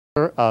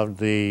of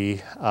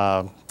the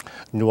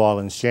New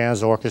Orleans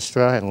Jazz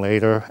Orchestra, and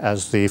later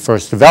as the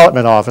first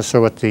development officer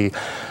with the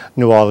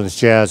New Orleans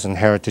Jazz and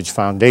Heritage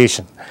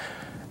Foundation.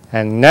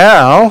 And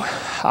now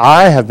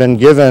I have been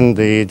given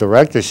the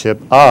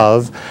directorship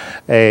of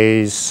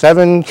a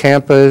seven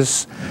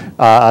historic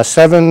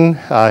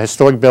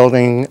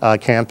building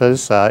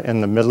campus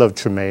in the middle of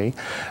Treme,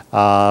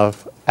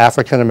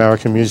 African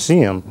American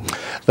Museum,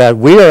 that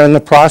we are in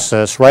the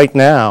process right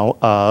now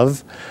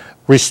of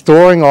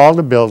restoring all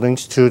the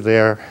buildings to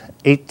their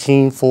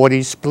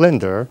 1840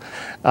 splendor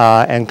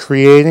and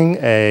creating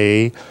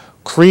a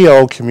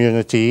Creole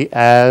community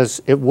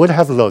as it would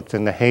have looked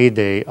in the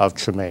heyday of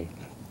Treme.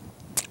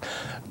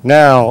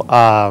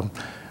 Now,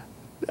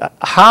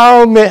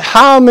 how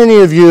many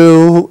of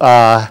you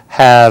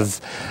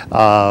have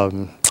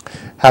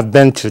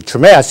been to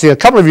Treme? I see a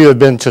couple of you have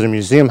been to the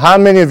museum. How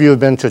many of you have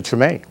been to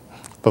Treme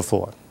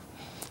before?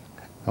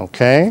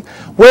 Okay.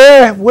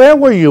 Where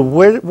were you?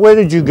 Where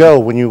did you go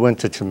when you went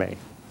to Treme?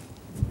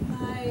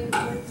 I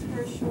worked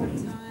for a short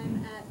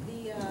time at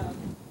the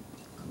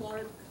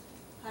Clark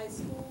High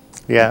School.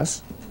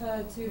 Yes.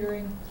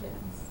 Tutoring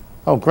kids.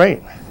 Oh,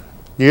 great.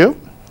 You?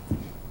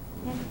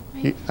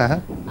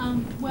 Yeah,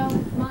 well,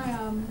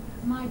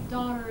 my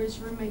daughter is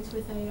roommates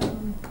with a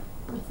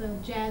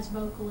jazz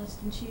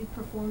vocalist, and she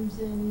performs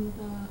in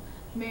the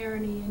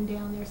Marigny and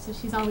down there, so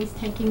she's always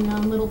taking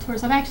little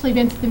tours. I've actually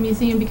been to the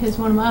museum because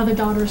one of my other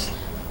daughter's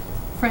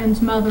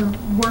friend's mother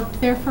worked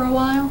there for a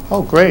while.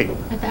 Oh, great.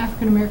 At the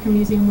African American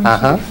Museum when,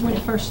 when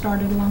it first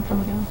started a long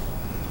time ago.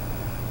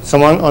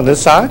 Someone on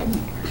this side?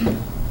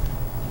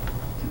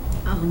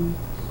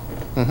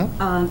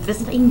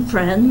 Visiting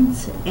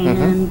friends,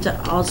 and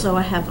also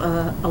I have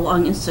a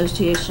long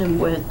association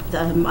with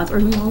the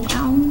Mother-in-Law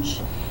Lounge.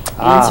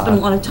 And I spent a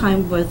lot of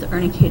time with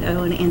Ernie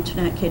Cato and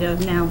Antoinette Cato,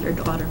 now their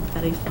daughter,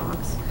 Betty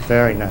Fox.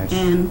 Very nice.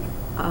 And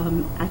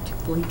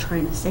actively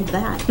trying to save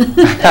that.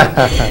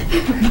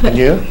 And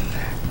you?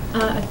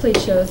 I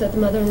played shows at the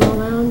Mother-in-Law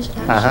Lounge,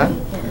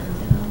 actually, and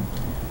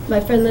my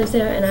friend lives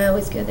there, and I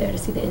always go there to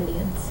see the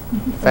Indians.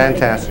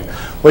 Fantastic.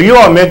 Well, you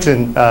all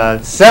mentioned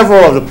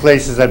several of the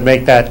places that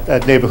make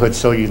that neighborhood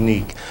so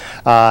unique.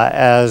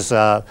 As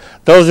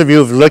those of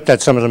you who've looked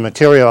at some of the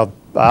material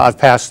I've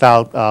passed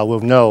out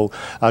will know,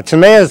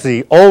 Treme is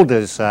the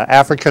oldest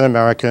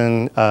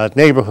African-American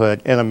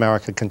neighborhood in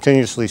America,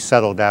 continuously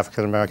settled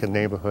African-American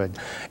neighborhood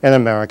in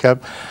America.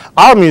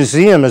 Our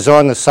museum is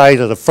on the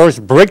site of the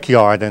first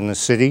brickyard in the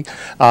city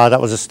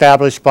that was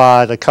established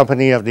by the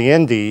Company of the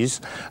Indies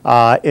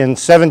in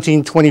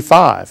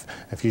 1725.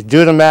 If you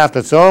do the math,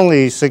 it's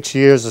only 6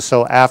 years or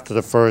so after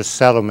the first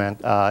settlement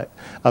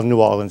of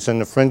New Orleans in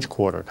the French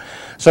Quarter.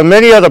 So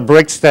many of the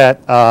bricks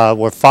that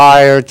were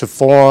fired to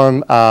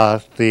form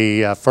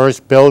the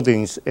first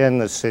buildings in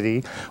the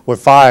city were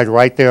fired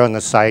right there on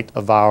the site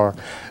of our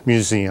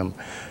museum.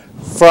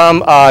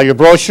 From your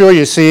brochure,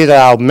 you see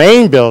that our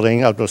main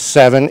building of the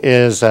seven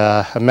is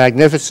a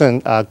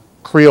magnificent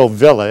Creole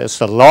villa. It's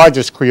the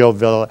largest Creole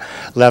villa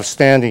left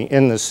standing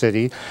in the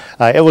city.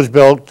 It was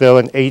built though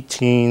in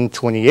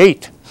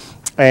 1828,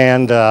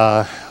 and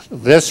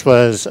this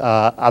was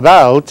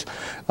about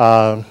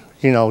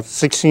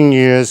 17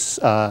 years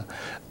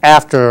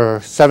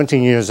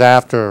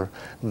after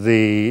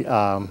the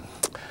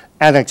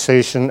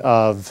annexation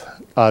of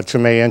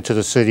Treme into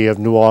the city of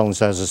New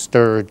Orleans as its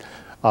third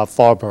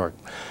Faubourg.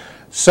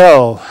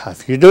 So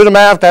if you do the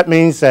math, that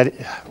means that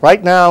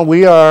right now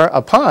we are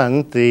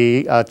upon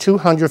the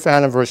 200th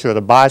anniversary of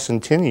the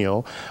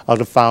bicentennial of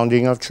the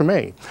founding of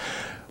Treme,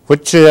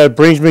 which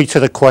brings me to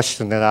the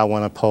question that I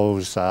want to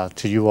pose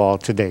to you all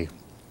today.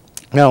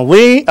 Now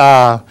we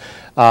have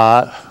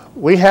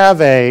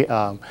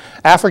a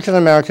African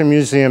American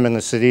museum in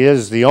the city. It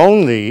is the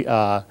only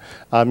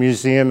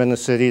museum in the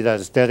city that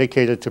is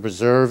dedicated to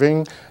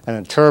preserving and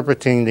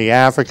interpreting the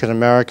African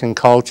American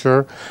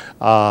culture,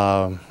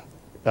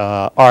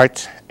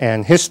 art,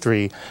 and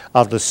history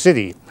of the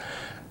city.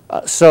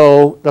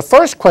 So the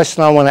first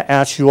question I want to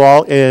ask you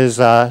all is,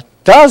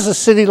 does a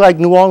city like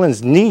New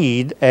Orleans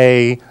need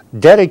a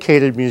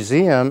dedicated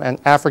museum, an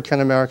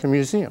African American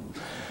museum?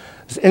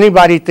 Does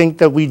anybody think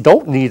that we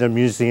don't need a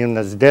museum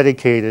that's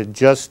dedicated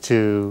just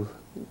to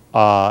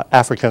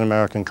African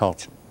American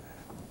culture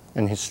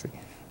and history?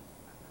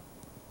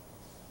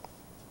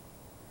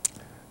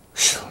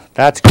 Whew,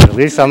 that's good. At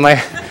least I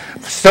might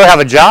still have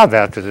a job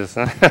after this.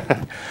 Huh?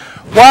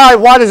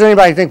 Why does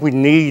anybody think we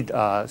need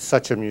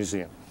such a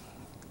museum?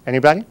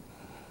 Anybody?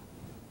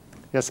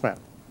 Yes, ma'am.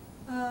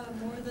 More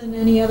than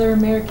any other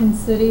American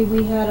city,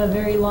 we had a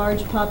very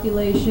large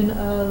population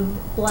of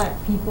black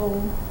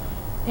people.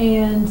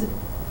 And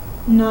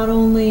not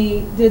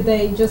only did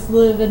they just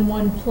live in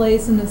one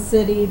place in the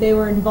city, they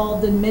were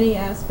involved in many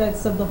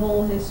aspects of the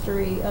whole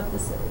history of the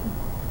city.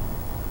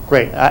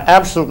 Great,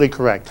 absolutely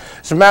correct.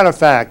 As a matter of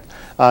fact,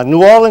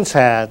 New Orleans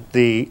had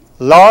the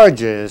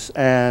largest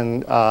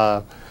and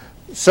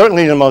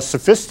certainly the most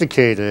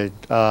sophisticated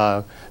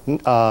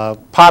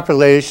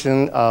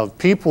population of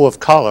people of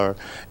color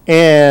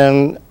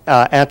in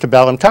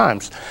antebellum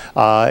times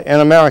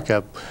in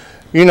America.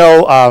 You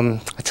know, I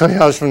told you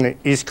I was from the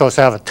East Coast.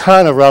 I have a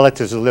ton of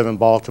relatives who live in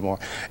Baltimore.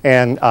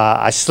 And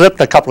I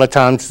slipped a couple of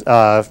times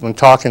when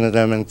talking to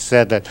them and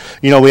said that,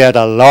 you know, we had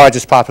the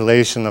largest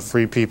population of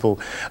free people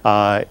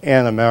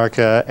in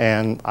America,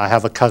 and I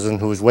have a cousin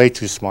who is way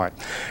too smart.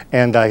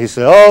 And he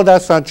said, oh,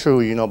 that's not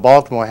true. You know,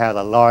 Baltimore had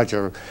a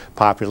larger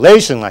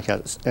population, like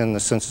in the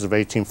census of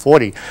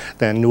 1840,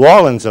 than New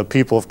Orleans of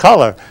people of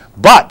color.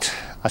 But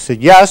I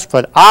said, yes,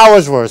 but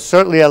ours were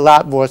certainly a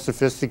lot more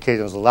sophisticated.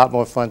 It was a lot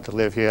more fun to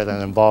live here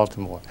than in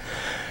Baltimore.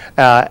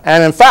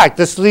 And in fact,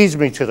 this leads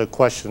me to the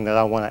question that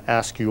I want to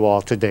ask you all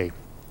today.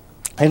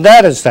 And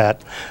that is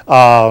that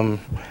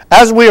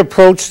as we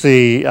approach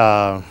the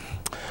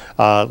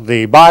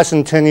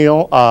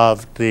bicentennial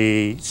of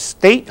the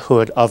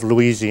statehood of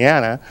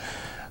Louisiana,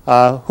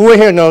 who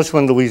here knows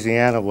when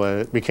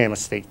Louisiana became a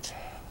state?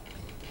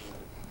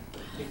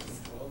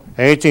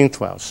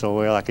 1812. So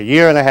we're like a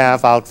year and a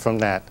half out from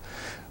that.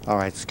 All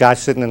right, this guy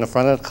sitting in the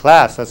front of the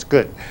class, that's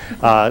good.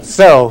 As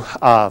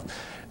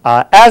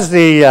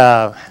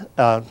the,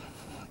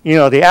 you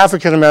know, the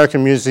African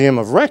American Museum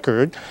of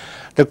Record,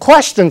 the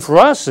question for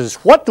us is,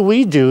 what do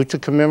we do to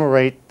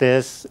commemorate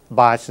this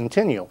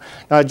bicentennial?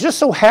 Now, it just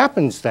so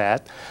happens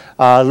that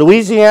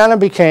Louisiana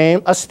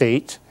became a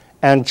state,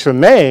 and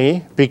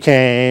Treme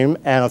became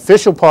an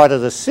official part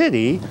of the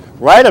city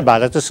right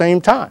about at the same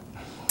time.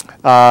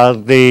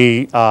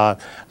 The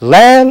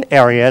land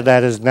area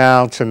that is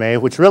now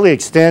Treme, which really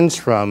extends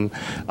from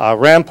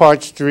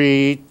Rampart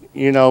Street,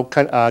 you know,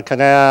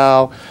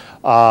 Canal,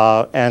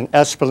 and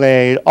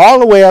Esplanade, all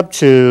the way up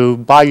to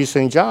Bayou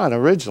St. John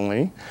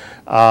originally.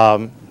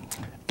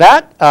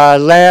 That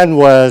land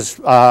was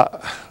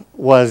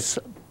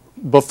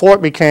before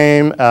it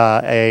became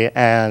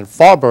a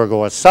Faubourg,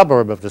 or a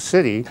suburb of the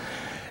city.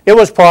 It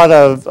was part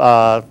of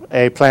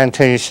a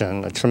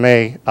plantation, a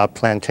Treme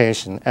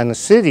plantation, and the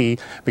city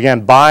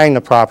began buying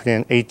the property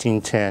in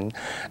 1810.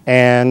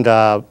 And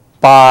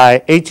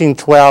by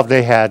 1812,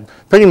 they had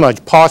pretty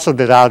much parceled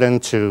it out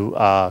into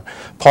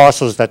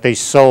parcels that they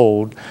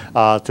sold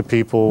to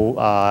people.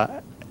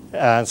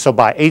 And so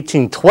by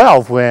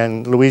 1812,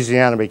 when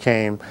Louisiana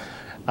became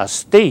a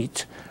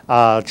state,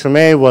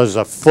 Treme was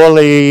a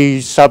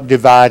fully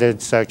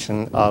subdivided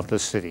section of the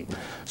city.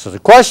 So the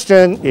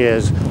question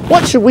is,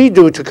 what should we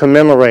do to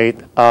commemorate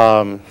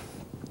the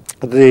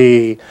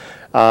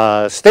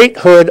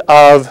statehood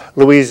of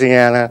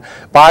Louisiana,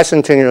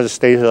 bicentennial of the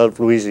statehood of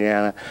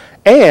Louisiana,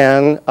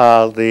 and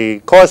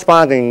the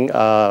corresponding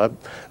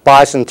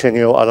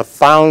bicentennial of the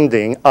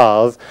founding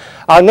of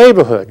our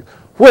neighborhood,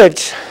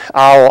 which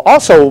I'll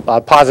also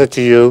posit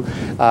to you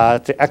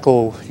to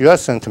echo your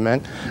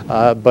sentiment,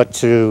 but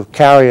to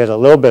carry it a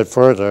little bit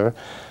further.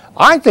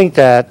 I think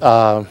that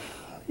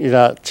you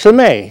know,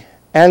 Treme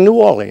and New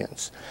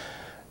Orleans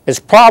is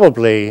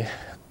probably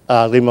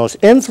the most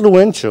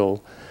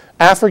influential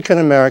African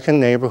American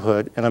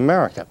neighborhood in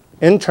America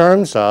in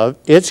terms of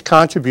its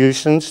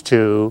contributions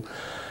to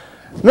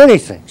many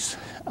things: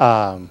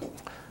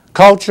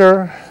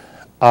 culture,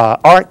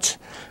 art,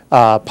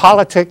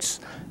 politics,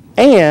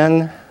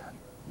 and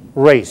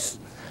race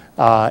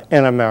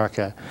in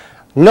America.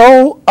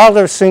 No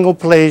other single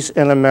place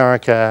in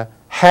America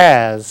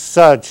has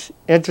such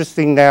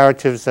interesting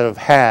narratives that have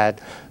had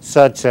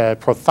such a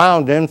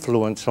profound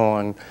influence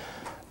on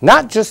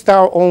not just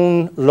our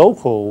own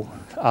local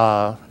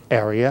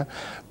area,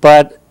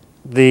 but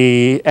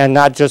and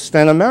not just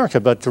in America,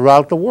 but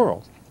throughout the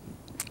world.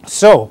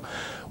 So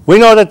we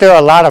know that there are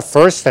a lot of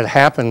firsts that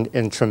happened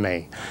in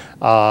Treme.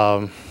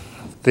 I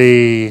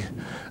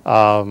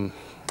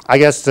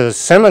guess the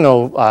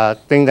seminal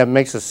thing that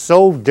makes it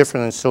so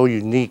different and so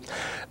unique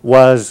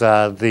was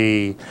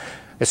the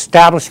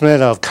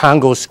establishment of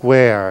Congo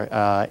Square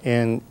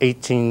in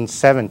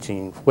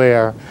 1817,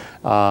 where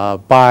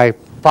by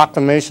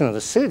proclamation of the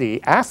city,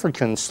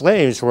 African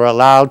slaves were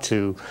allowed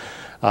to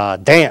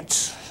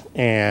dance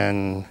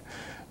and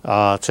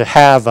to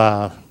have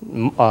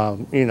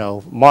you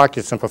know,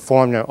 markets and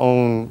perform their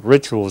own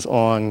rituals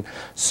on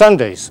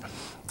Sundays.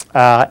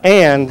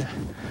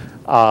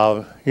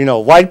 You know,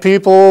 white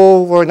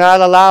people were not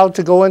allowed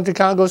to go into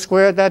Congo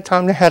Square at that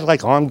time. They had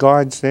like armed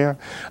guards there.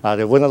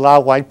 They wouldn't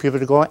allow white people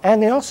to go in,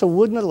 and they also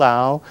wouldn't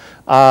allow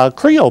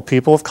Creole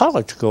people of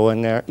color to go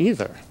in there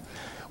either.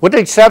 With the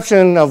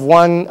exception of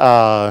one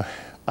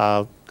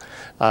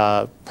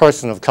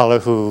person of color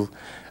who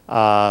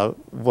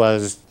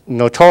was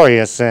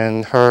notorious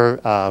in her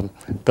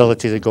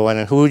ability to go in.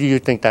 And who do you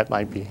think that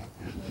might be?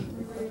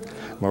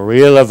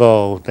 Maria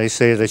Laveau. They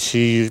say that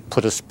she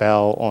put a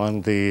spell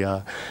on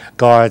the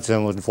guards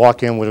and would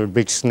walk in with her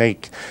big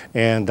snake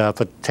and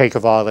partake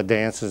of all the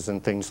dances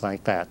and things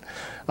like that.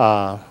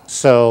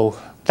 So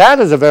that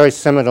is a very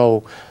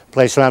seminal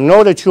place. And I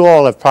know that you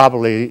all have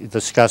probably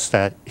discussed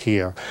that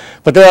here.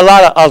 But there are a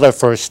lot of other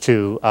firsts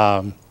too.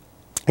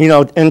 You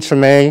know, in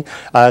Treme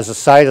is the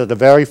site of the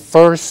very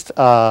first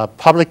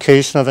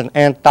publication of an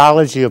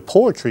anthology of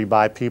poetry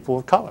by people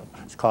of color.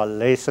 It's called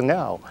Les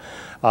Sennels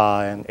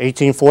in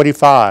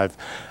 1845.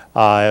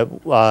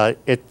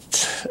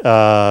 It's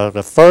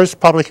the first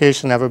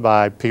publication ever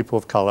by people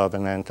of color of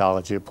an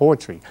anthology of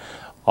poetry.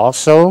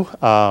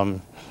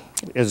 Also,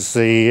 is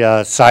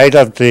the site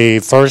of the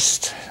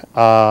first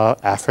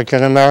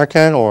African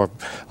American or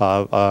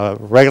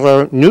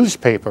regular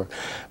newspaper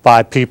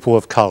by people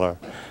of color.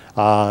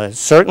 It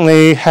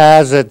certainly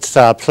has its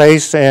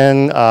place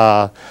in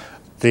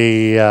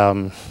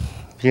the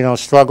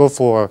struggle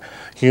for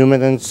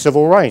human and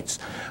civil rights,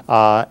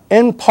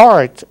 in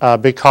part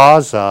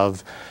because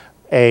of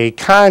a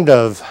kind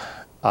of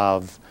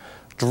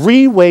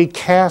three-way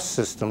caste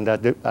system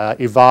that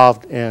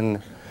evolved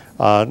in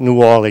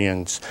New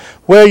Orleans,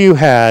 where you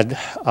had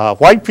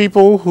white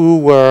people who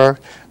were,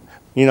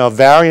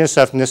 various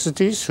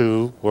ethnicities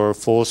who were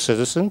full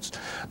citizens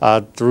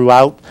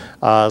throughout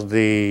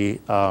the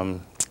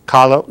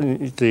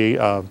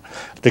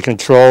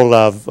control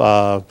of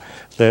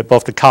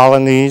both the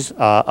colonies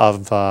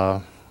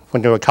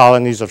when there were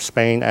colonies of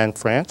Spain and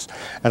France,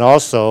 and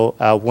also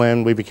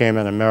when we became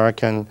an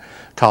American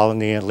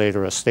colony and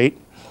later a state.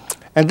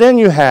 And then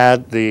you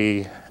had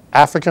the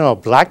African or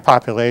black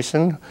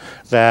population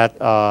that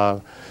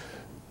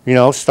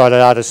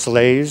started out as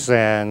slaves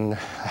and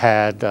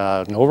had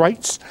no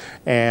rights,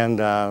 and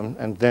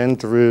then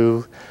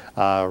through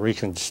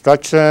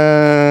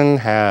Reconstruction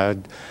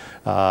had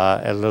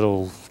a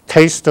little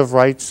taste of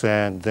rights,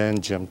 and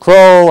then Jim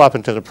Crow up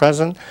until the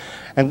present.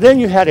 And then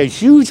you had a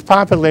huge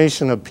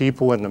population of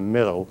people in the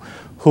middle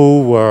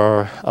who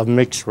were of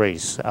mixed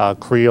race,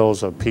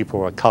 Creoles or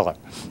people of color.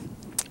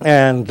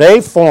 And they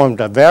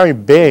formed a very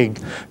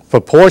big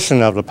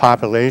proportion of the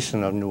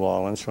population of New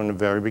Orleans from the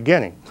very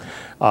beginning.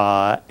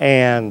 It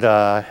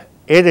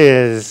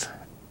is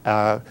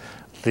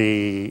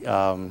the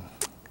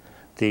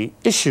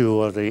issue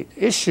or the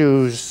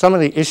issues, some of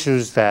the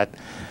issues that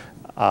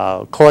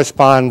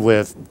correspond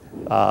with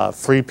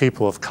free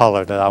people of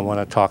color that I want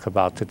to talk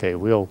about today.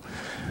 We'll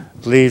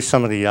leave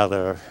some of the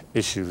other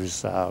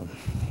issues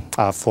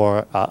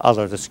for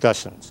other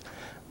discussions.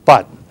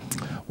 But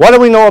what do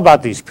we know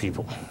about these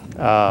people?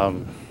 I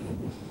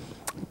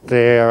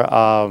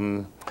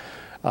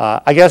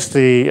guess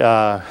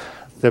the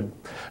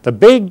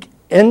big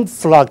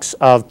influx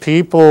of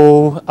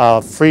people,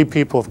 free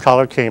people of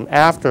color, came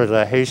after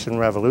the Haitian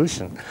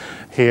Revolution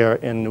here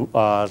in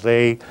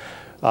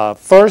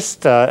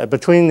first,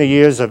 between the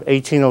years of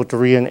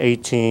 1803 and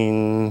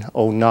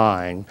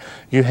 1809,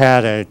 you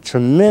had a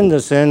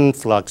tremendous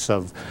influx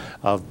of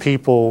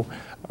people.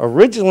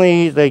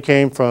 Originally, they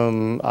came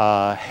from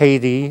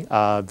Haiti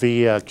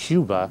via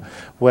Cuba,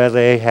 where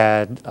they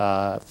had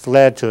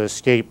fled to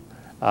escape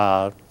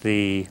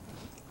the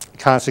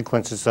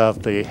consequences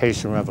of the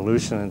Haitian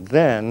Revolution. And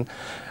then,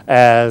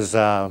 as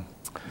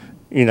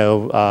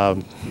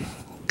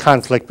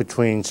conflict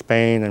between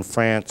Spain and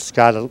France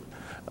got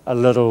a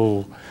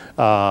little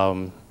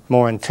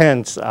more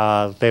intense,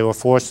 they were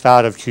forced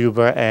out of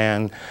Cuba,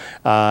 and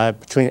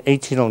between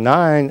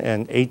 1809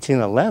 and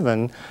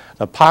 1811,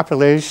 the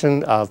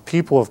population of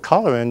people of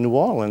color in New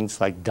Orleans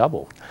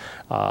doubled.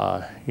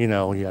 You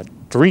had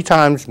 3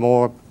 times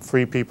more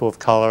free people of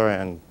color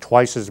and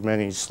twice as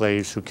many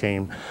slaves who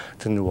came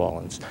to New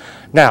Orleans.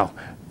 Now,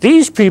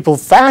 these people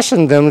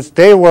fashioned them.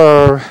 They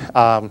were,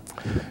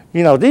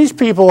 these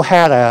people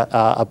had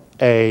a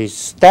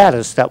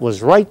status that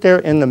was right there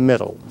in the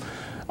middle.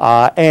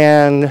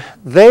 And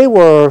they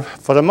were,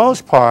 for the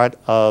most part,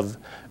 of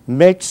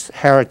mixed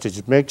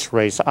heritage, mixed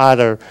race,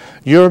 either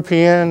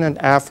European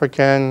and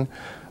African,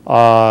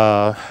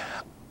 of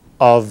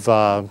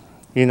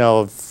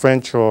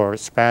French or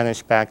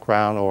Spanish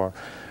background, or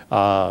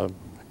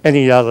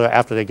any other,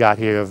 after they got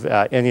here, of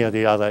any of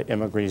the other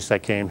immigrants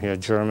that came here,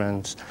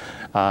 Germans,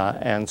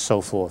 and so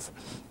forth.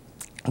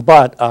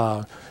 But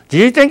do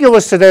you think it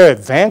was to their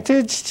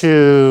advantage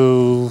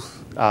to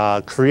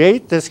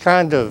create this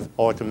kind of,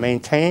 or to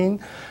maintain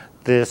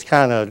this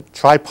kind of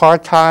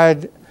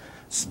tripartite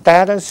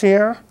status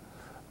here?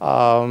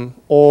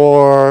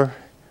 Or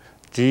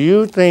do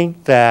you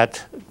think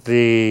that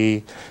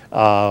the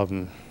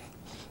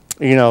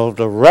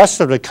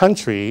rest of the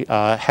country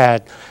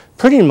had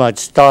pretty much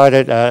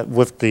started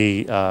with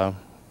the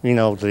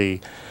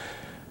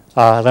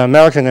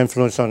American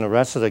influence on the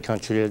rest of the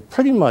country? It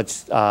pretty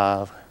much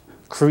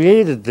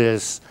created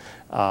this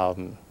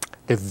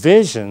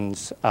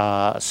divisions,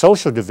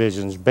 social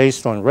divisions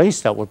based on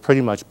race that were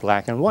pretty much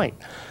black and white.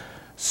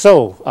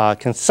 So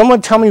can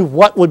someone tell me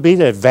what would be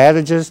the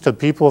advantages to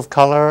people of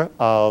color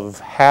of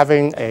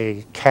having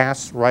a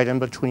caste right in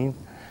between?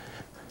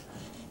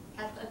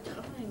 At the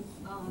time,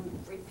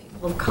 free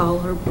people of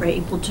color were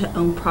able to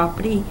own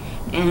property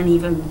and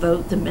even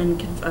vote. The men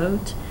could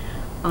vote.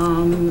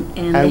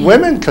 And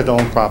women could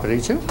own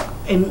property too.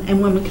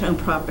 And women could own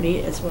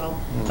property as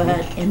well.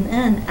 Mm-hmm. And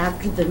then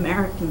after the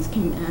Americans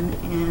came in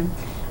and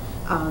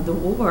the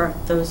war,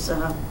 those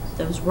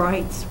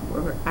rights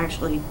were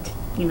actually,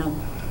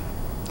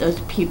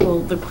 those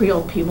people, the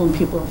Creole people and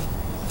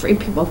free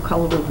people of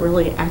color were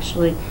really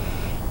actually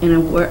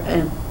were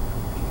in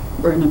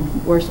a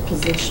worse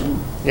position.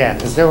 Yeah,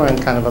 because they were in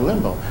kind of a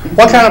limbo.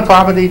 What kind of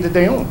property did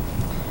they own?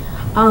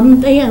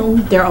 They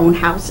own their own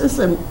houses,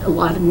 and a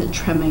lot in the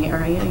Treme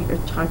area you're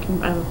talking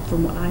about,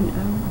 from what I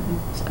know.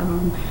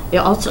 They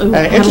also An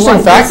have a lot interesting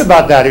of fact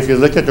about that, if you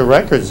look at the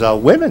records,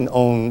 women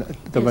own,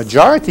 the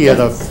majority of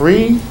the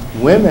free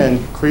women,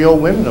 Creole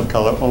women of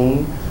color,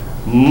 own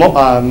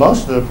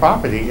most of the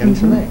property in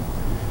Treme.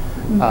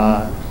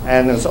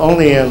 And it's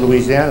only in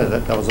Louisiana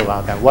that was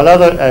allowed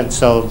that. And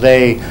so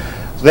they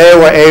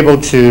were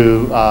able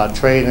to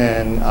trade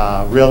in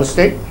real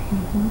estate.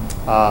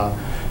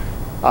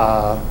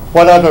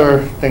 What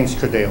other things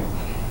could they own?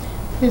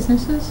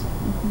 Businesses.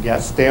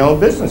 Yes, they own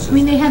businesses. I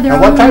mean, they had their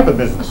and own what type of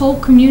business? whole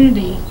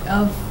community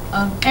of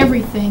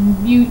everything.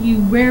 You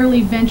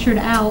rarely ventured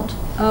out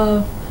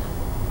of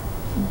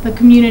the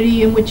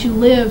community in which you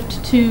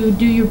lived to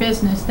do your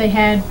business. They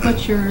had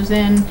butchers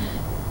and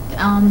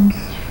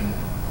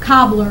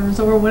cobblers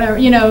or whatever,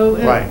 you know,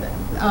 Right.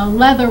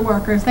 Leather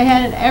workers. They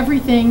had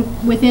everything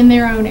within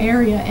their own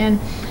area. And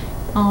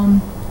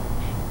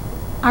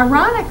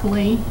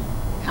ironically,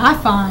 I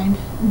find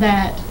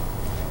that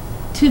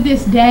to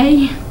this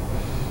day,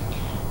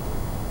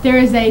 there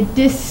is a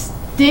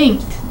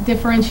distinct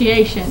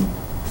differentiation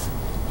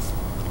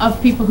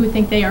of people who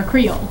think they are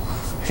Creole.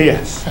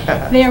 Yes.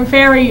 They are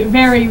very,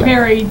 very,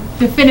 very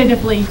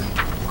definitively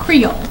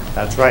Creole.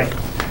 That's right.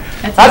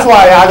 That's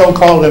why I don't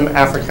call them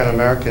African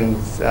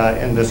Americans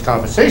in this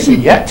conversation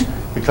yet,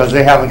 because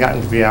they haven't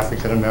gotten to be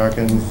African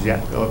Americans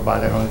yet, or by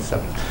their own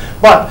self.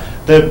 But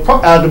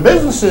the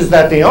businesses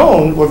that they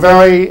owned were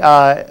very,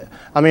 it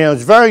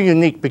was very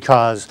unique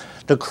because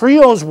the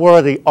Creoles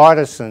were the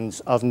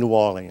artisans of New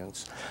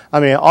Orleans. I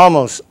mean,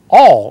 almost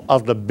all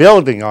of the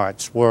building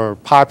arts were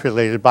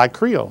populated by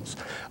Creoles.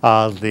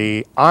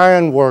 The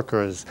iron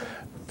workers,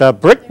 the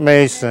brick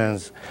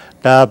masons,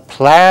 the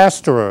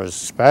plasterers,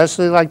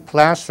 especially like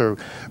plaster.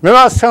 Remember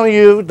I was telling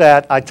you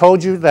that I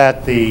told you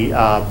that the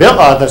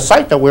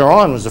site that we're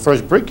on was the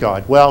first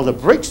brickyard. Well, the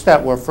bricks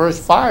that were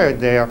first fired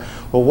there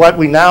were what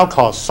we now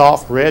call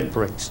soft red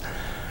bricks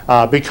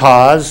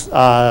because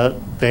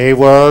they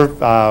were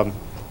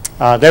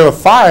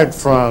fired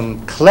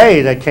from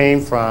clay that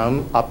came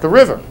from up the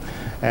river.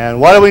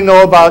 And what do we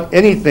know about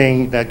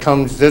anything that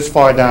comes this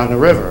far down the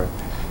river?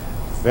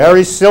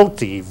 Very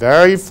silty,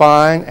 very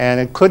fine, and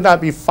it could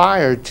not be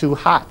fired too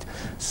hot.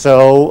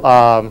 So,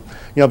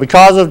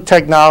 because of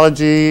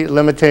technology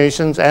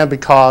limitations and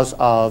because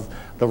of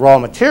the raw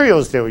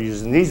materials they were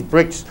using, these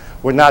bricks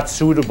were not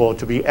suitable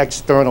to be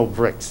external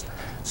bricks.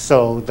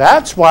 So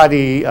that's why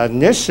the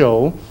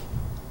initial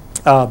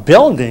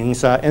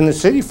buildings in the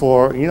city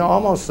for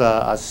almost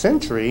a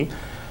century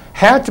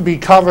had to be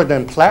covered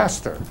in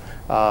plaster.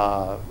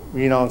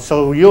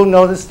 So you'll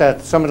notice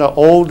that some of the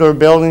older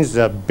buildings,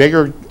 the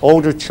bigger,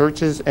 older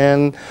churches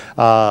in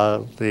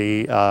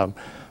the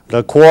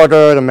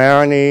Quarter, the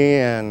Marigny,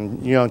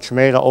 and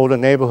Treme, the older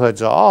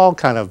neighborhoods are all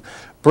kind of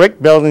brick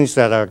buildings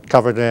that are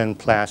covered in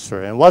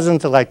plaster. And it wasn't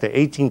until like the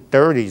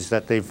 1830s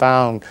that they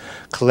found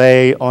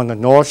clay on the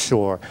North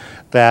Shore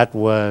that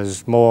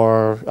was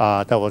more,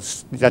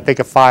 that they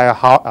could fire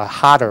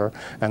hotter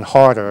and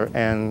harder.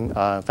 And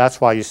that's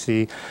why you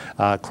see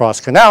across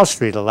Canal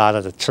Street, a lot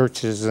of the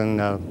churches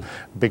and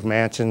big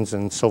mansions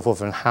and so forth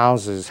and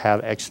houses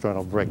have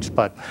external bricks.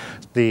 But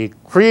the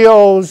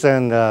Creoles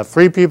and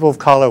free people of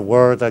color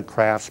were the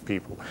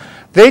craftspeople.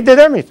 They did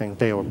everything.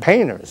 They were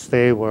painters.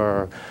 They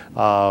were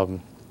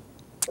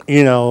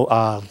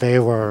they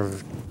were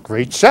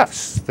great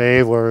chefs.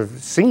 They were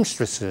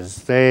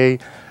seamstresses. They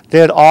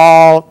did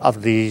all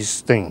of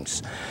these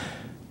things.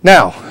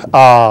 Now,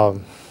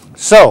 I'm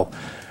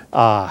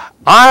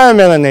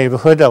in a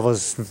neighborhood that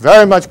was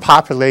very much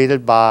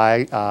populated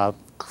by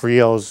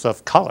Creoles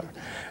of color.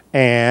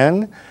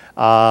 And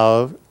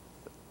so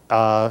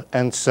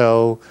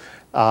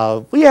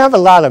we have a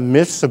lot of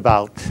myths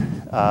about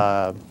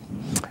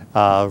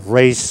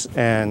race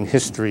and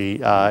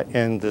history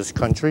in this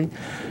country.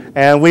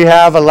 And we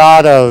have a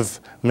lot of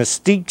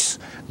mystiques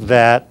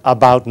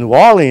about New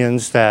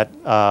Orleans that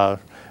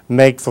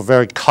make for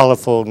very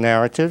colorful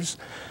narratives.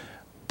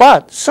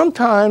 But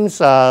sometimes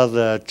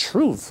the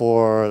truth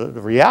or the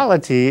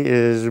reality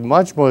is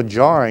much more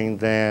jarring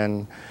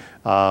than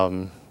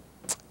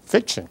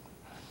fiction.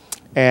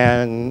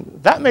 And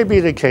that may be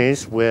the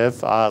case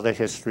with the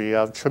history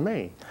of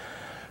Treme.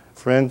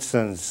 For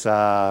instance,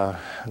 none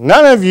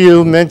of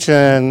you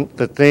mentioned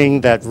the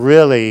thing that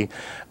really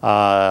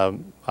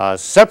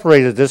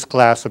separated this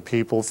class of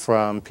people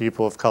from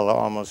people of color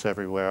almost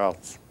everywhere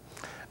else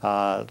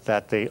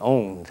that they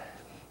owned.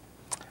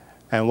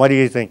 And what do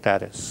you think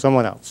that is?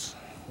 Someone else.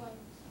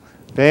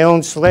 They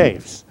owned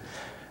slaves.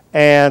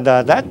 And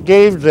that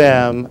gave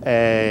them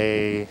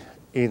a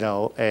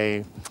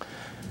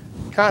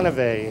kind of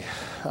a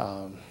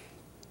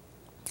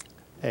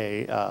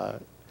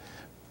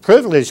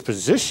privileged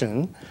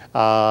position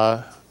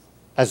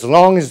as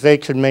long as they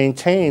could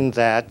maintain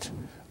that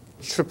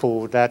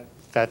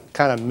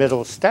kind of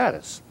middle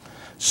status.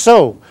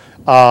 So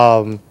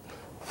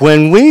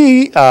when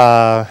we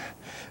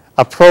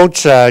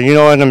approach,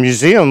 in the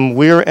museum,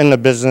 we're in the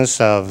business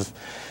of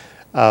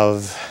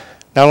not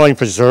only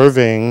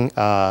preserving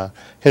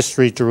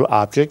history through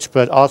objects,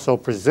 but also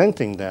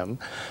presenting them.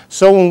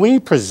 So when we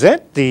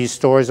present these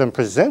stories and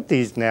present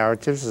these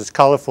narratives, as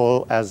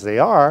colorful as they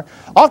are,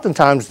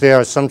 oftentimes there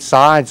are some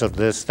sides of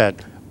this that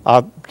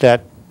are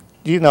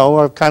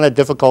kind of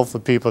difficult for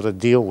people to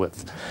deal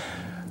with.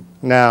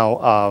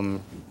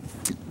 Now,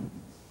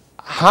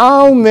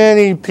 how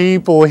many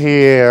people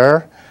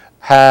here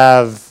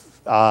have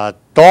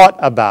thought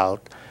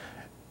about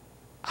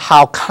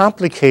how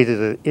complicated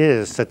it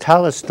is to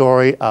tell a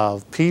story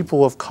of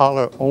people of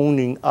color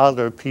owning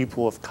other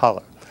people of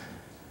color?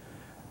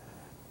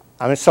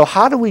 I mean, so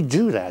how do we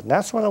do that? And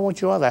that's what I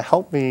want you all to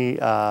help me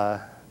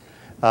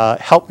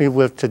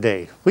with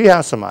today. We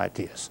have some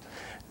ideas,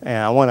 and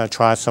I want to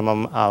try some of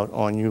them out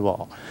on you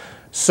all.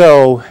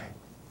 So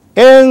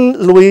in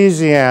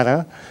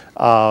Louisiana,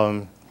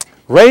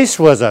 race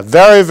was a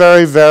very,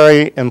 very,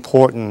 very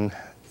important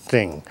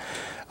thing.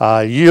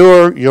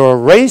 Your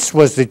race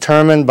was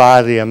determined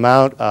by the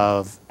amount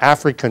of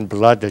African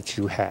blood that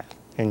you had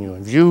in you.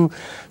 If you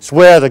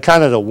swear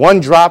the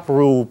one-drop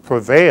rule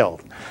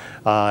prevailed,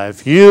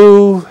 if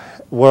you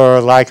were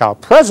like our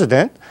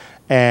president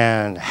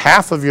and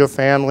half of your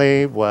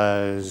family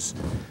was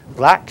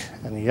black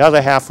and the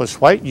other half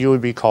was white, you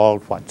would be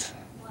called what?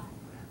 Black.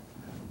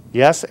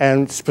 Yes,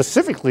 and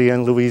specifically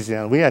in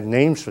Louisiana, we had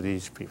names for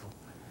these people.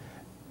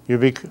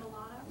 You'd be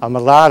a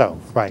mulatto,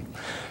 right.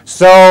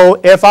 So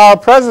if our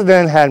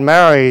president had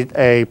married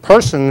a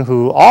person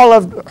who all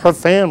of her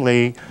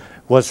family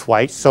was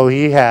white, so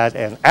he had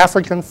an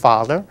African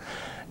father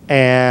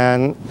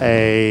and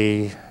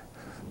a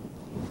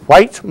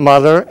white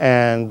mother,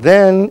 and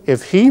then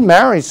if he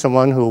married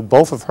someone who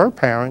both of her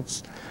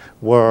parents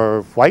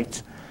were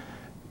white,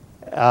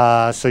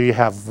 so you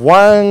have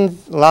one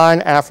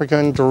line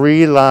African,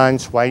 3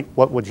 lines white,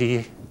 what would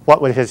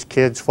his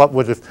kids, what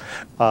would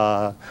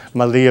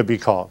Malia be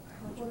called?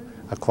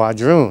 A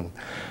quadroon.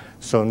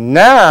 So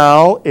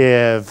now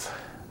if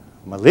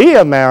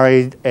Malia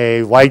married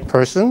a white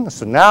person,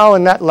 so now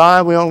in that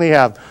line we only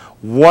have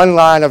 1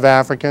 line of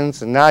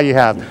Africans, and now you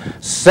have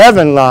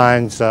 7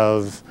 lines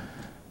of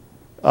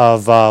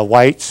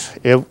whites.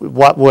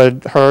 What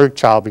would her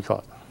child be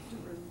called?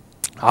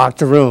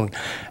 Octoroon.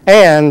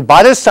 And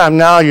by this time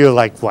now you're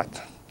like what,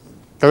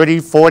 30,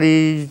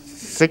 40,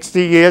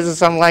 60 years or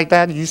something like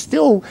that. You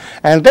still,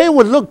 and they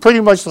would look pretty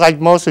much like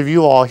most of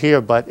you all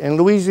here, but in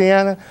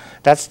Louisiana,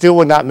 that still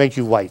would not make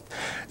you white.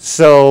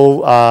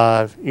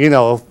 So,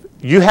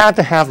 you had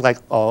to have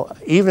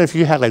even if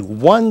you had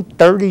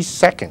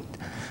 1/32nd,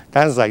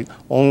 that is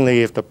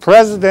only if the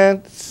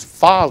president's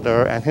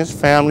father and his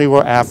family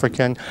were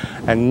African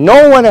and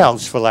no one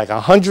else for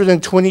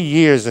 120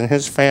 years in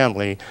his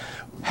family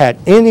had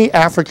any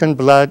African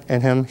blood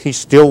in him, he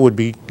still would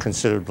be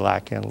considered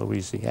black in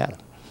Louisiana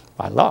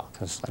by law.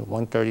 It's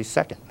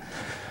 1/32nd.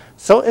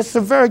 So it's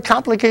a very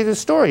complicated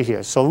story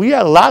here. So we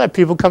had a lot of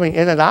people coming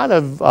in and out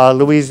of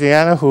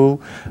Louisiana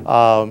who,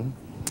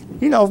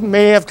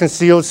 may have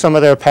concealed some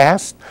of their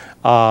past.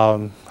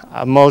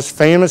 Most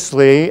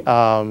famously,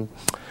 John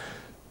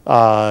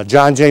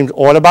James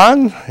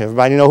Audubon.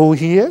 Everybody know who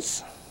he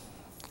is?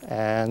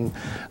 And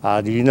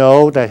do you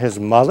know that his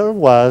mother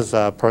was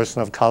a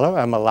person of color,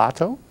 a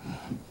mulatto?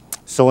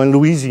 So in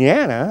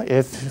Louisiana,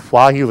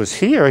 while he was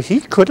here, he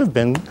could have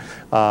been,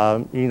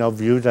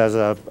 viewed as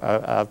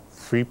a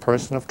free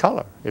person of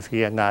color if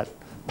he had not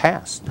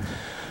passed.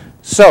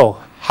 So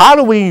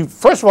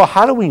first of all,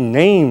 how do we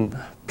name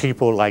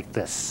people like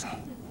this?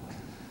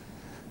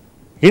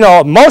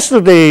 Most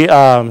of the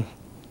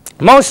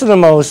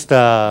most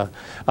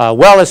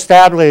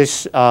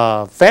well-established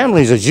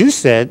families, as you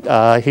said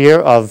here,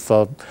 of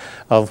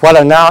what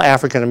are now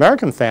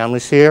African-American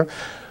families here,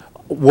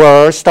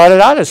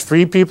 started out as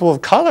free people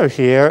of color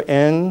here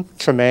in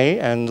Treme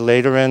and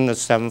later in the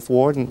 7th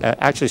Ward, and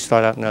actually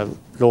started out in the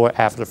lower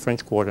half of the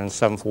French Quarter in the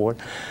 7th Ward.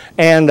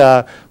 And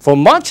for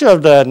much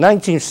of the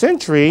 19th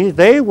century,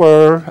 they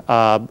were,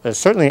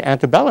 certainly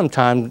antebellum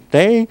time,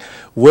 they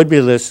would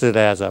be listed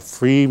as a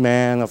free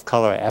man of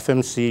color,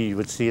 FMC. You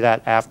would see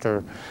that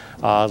after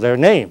their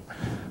name.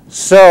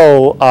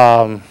 So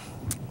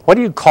what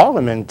do you call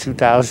them in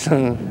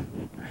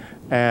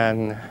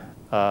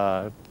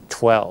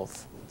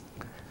 2012?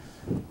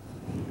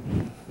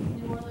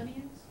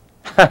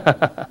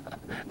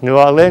 New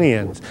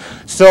Orleanians.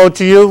 So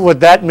to you, would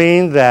that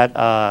mean that,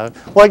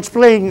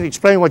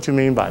 explain what you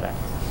mean by that.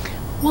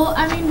 Well,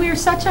 I mean, we're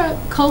such a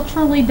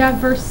culturally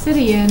diverse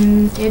city,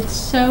 and it's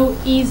so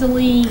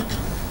easily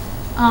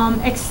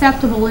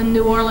acceptable in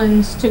New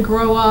Orleans to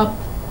grow up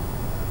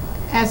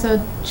as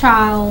a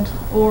child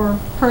or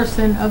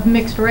person of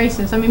mixed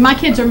races. I mean, my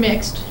kids are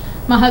mixed.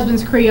 My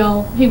husband's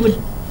Creole. He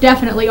would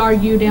definitely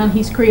argue down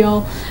he's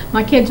Creole.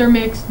 My kids are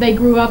mixed. They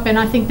grew up, and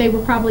I think they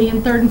were probably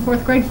in 3rd and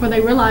 4th grade before they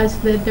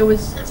realized that there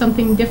was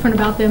something different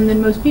about them than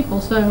most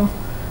people. So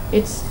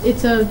it's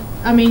a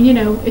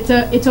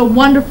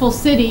wonderful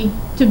city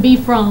to be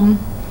from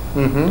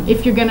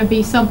if you're going to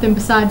be something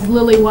besides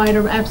lily white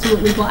or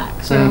absolutely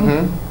black. So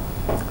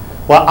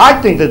well, I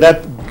think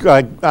that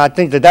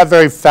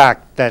very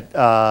fact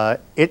that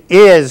it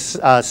is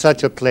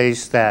such a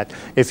place that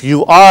if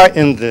you are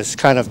in this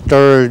kind of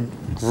third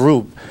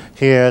group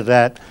here,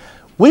 that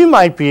we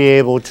might be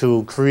able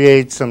to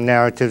create some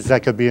narratives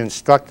that could be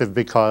instructive,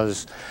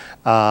 because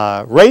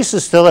race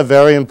is still a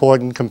very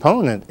important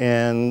component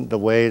in the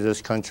way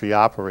this country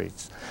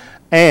operates.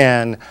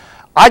 And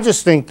I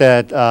just think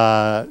that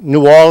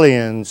New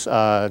Orleans,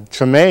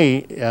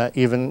 Treme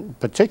even in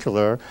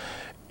particular,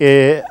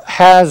 it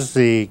has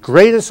the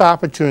greatest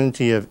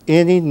opportunity of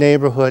any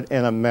neighborhood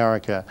in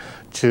America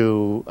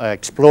to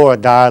explore a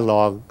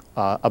dialogue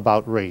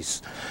about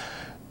race.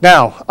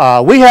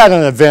 Now, we had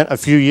an event a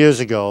few years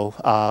ago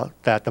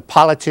that the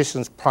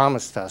politicians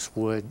promised us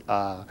would,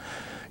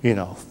 you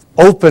know,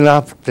 open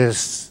up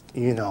this,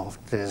 you know,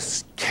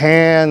 this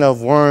can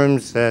of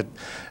worms that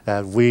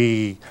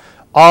we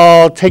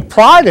all take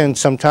pride in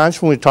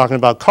sometimes when we're talking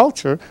about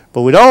culture,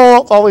 but we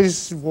don't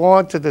always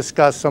want to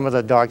discuss some of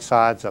the dark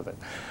sides of it.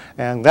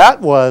 And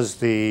that was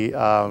the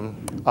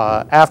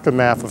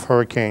aftermath of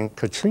Hurricane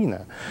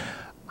Katrina.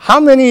 How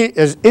many,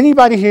 is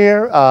anybody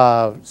here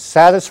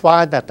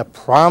satisfied that the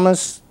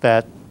promise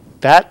that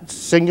that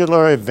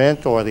singular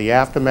event or the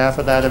aftermath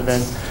of that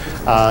event,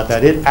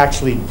 that it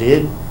actually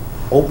did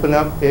open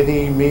up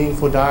any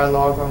meaningful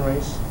dialogue on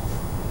race?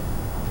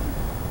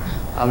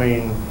 I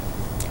mean,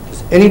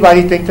 does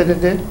anybody think that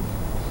it did?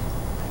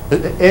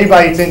 Does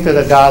anybody think that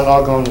a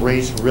dialogue on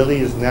race really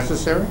is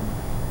necessary?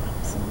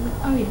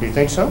 Oh, yeah. Do you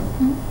think so?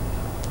 Mm-hmm.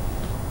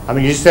 I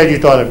mean, you said you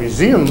thought a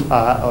museum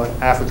on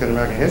African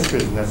American history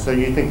is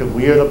necessary. You think that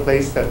we are the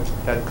place that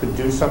could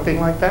do something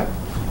like that?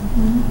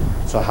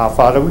 Mm-hmm. So how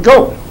far do we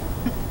go?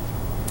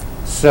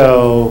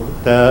 So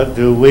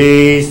do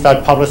we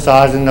start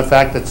publicizing the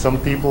fact that some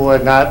people are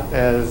not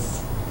as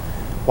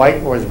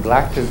white or as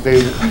black as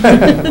they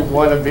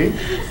want to be?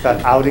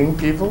 Start outing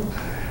people?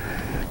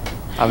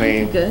 I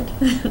mean, Good.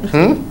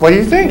 What do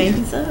you think?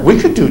 Maybe so. We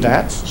could do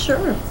that.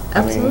 Sure,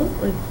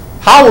 absolutely.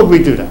 How would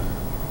we do that?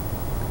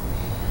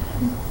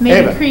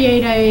 Maybe Ava.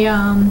 create a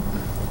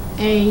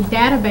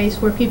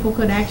database where people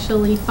could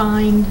actually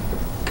find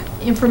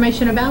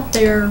information about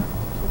their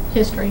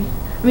history.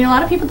 I mean, a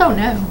lot of people don't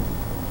know.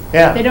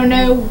 Yeah. They don't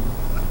know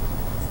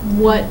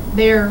what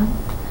their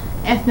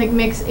ethnic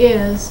mix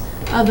is,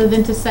 other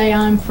than to say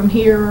I'm from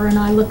here and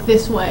I look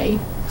this way.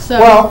 So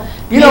Well,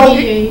 you know,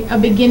 maybe a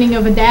beginning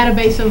of a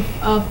database of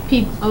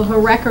a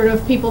record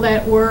of people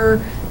that were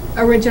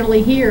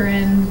originally here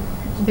and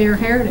their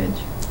heritage.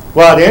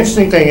 Well, the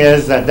interesting thing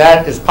is that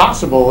that is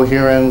possible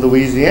here in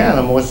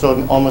Louisiana more so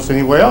than almost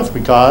anywhere else,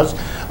 because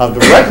of the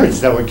records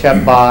that were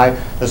kept by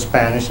the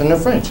Spanish and the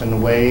French, and the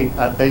way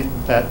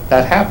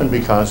that happened.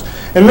 Because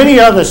in many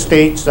other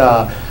states,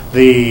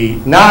 the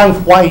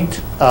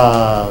non-white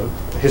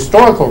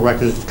historical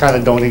records kind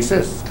of don't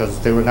exist because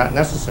they were not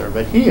necessary.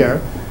 But here,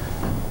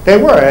 they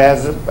were,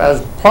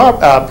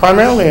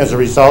 primarily as a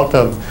result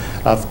of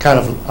kind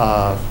of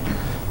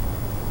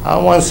I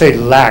don't want to say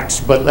lax,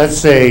 but let's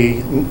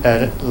say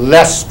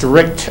less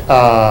strict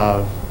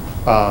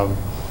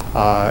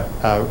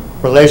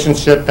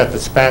relationship that the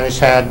Spanish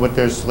had with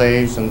their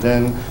slaves, and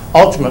then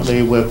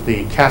ultimately with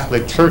the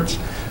Catholic Church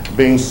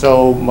being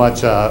so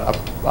much a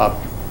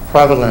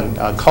prevalent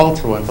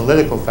cultural and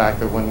political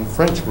factor when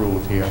French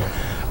ruled here.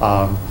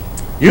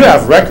 You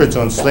have records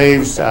on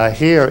slaves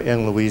here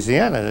in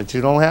Louisiana that you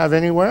don't have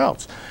anywhere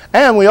else.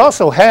 And we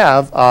also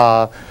have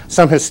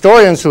some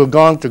historians who have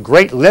gone to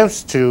great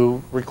lengths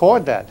to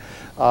record that.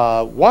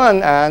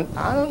 One, and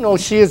I don't know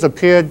if she has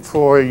appeared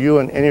for you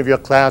in any of your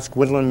class,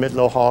 Gwendolyn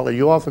Midlow Hall. Are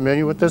you all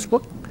familiar with this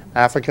book,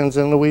 Africans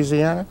in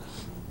Louisiana?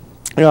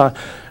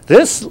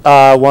 This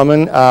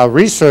woman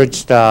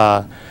researched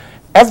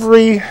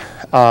every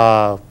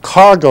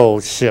cargo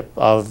ship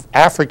of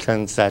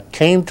Africans that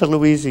came to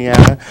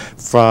Louisiana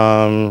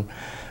from,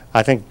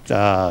 I think,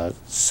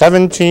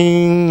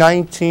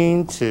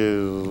 1719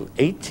 to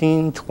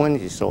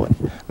 1820. So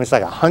it's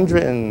like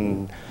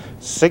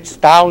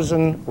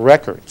 106,000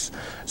 records.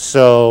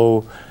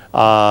 So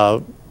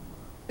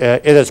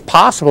it is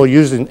possible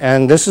using,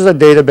 and this is a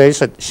database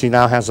that she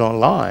now has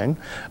online,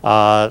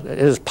 it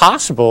is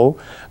possible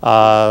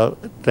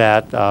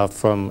that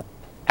from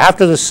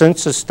after the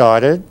census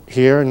started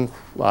here, and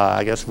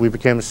I guess we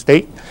became a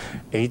state,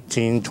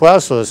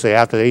 1812, so let's say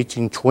after the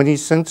 1820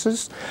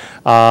 census,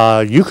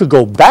 you could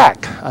go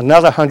back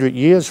another 100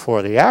 years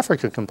for the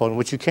African component,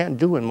 which you can't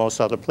do in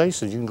most other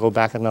places. You can go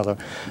back another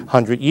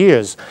 100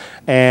 years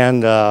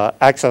and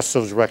access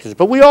those records.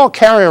 But we all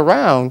carry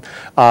around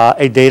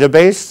a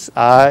database,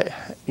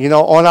 you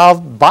know, on our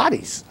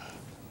bodies,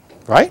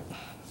 right?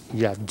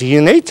 You have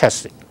DNA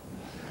testing,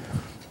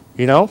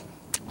 you know.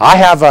 I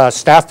have a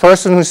staff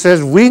person who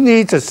says we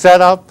need to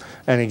set up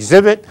an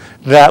exhibit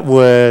that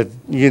would,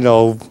 you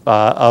know,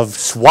 of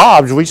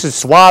swabs. We should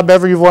swab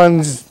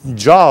everyone's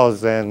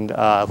jaws and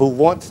who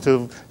wants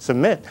to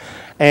submit,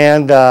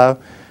 and you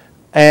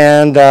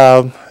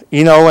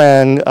know,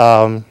 and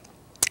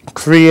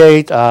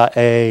create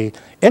a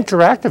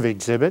interactive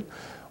exhibit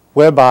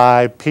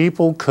whereby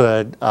people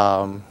could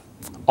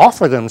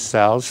offer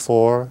themselves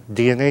for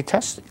DNA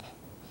testing.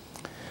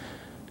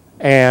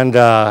 And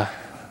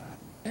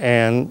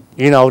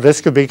you know,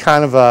 this could be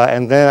kind of a,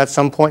 and then at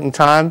some point in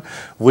time,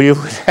 we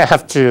would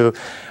have to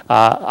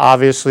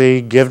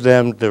obviously give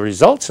them the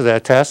results of their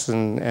tests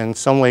and in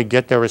some way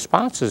get their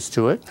responses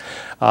to it.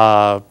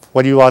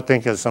 What do you all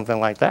think of something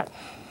like that?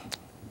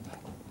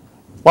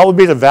 What would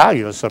be the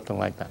value of something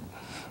like that?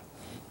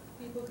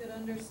 People could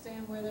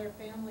understand where their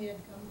family had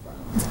come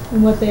from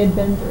and what they had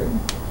been through.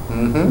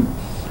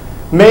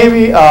 Mm-hmm.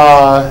 Maybe,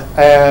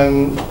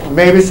 and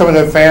maybe some of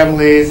their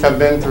families have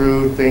been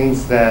through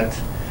things that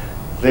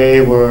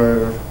they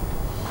were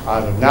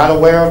either not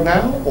aware of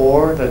now,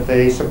 or that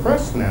they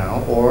suppress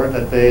now, or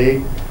that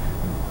they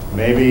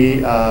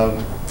maybe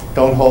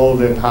don't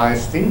hold in high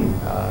esteem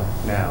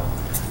now.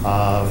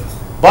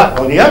 But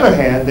on the other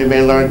hand, they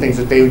may learn things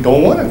that they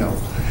don't want to know.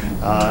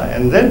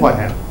 And then what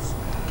happens?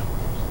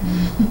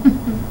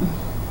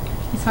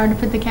 It's hard to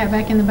put the cat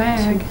back in the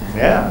bag.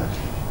 Yeah.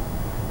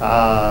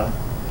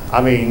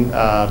 I mean,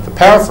 to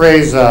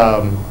paraphrase,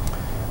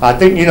 I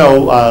think, you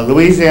know,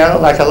 Louisiana,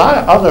 like a lot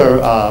of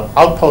other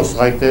outposts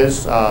like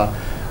this,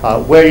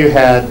 where you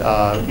had,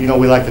 you know,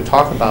 we like to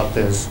talk about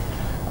this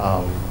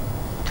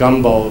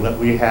gumbo that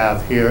we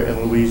have here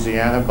in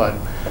Louisiana, but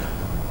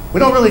we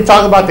don't really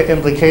talk about the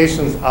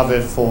implications of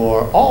it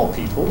for all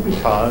people,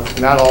 because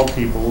not all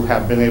people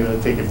have been able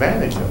to take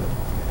advantage of it.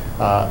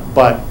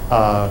 But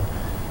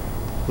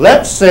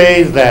let's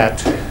say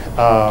that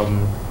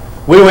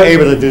we were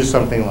able to do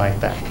something like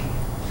that.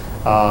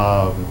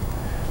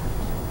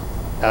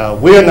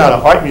 We are not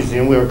an art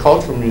museum, we're a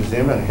cultural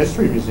museum and a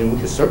history museum. We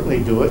could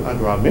certainly do it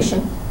under our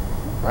mission,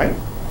 right?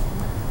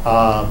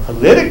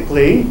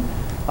 Politically,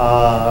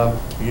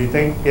 you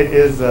think it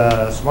is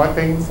a smart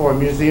thing for a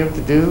museum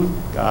to do?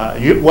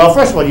 Well,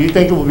 first of all, do you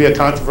think it would be a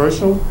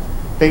controversial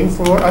thing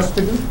for us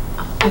to do?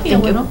 I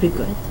think it would be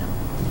good.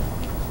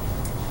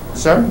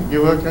 Sir,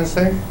 you were going to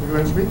say? You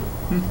were going to speak?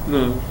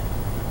 No.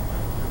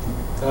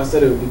 I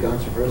said it would be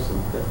controversial,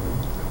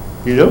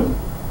 definitely. You do?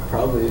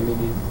 Probably.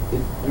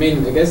 I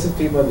mean, I guess if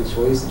people have the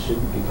choice, it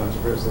shouldn't be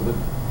controversial, but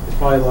there's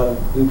probably a lot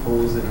of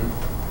loopholes and.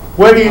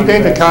 Where do you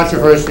think the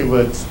controversy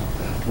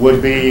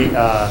would be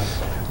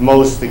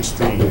most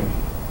extreme?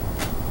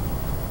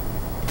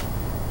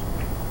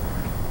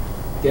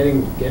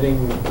 Getting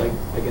like,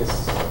 I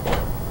guess,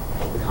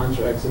 the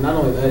contracts, and not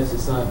only that,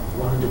 it's not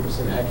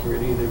 100%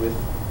 accurate either.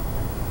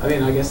 I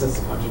mean, I guess that's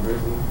the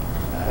controversy.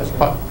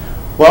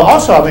 Well,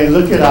 also, I mean,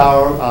 look at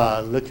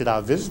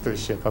our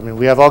visitorship. I mean,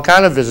 we have all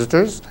kind of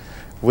visitors.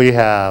 We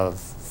have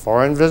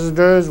foreign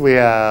visitors. We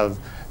have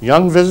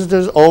young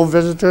visitors, old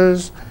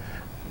visitors.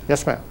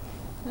 Yes, ma'am.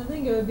 I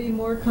think it would be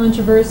more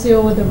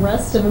controversial with the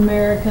rest of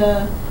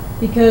America,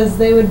 because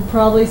they would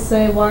probably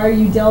say, why are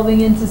you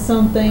delving into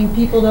something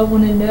people don't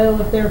want to know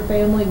if their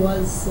family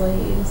was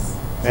slaves?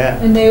 Yeah.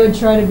 And they would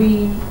try to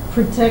be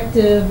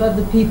protective of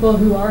the people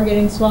who are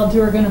getting swabbed,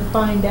 who are going to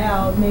find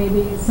out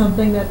maybe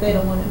something that they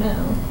don't want to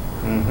know.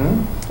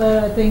 Mm-hmm.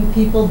 But I think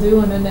people do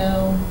want to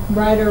know,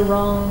 right or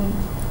wrong,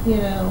 you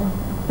know,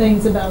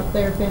 things about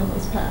their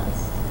family's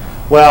past.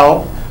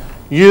 Well,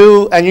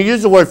 you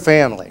use the word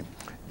family,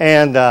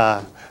 and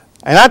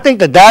I think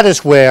that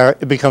is where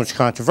it becomes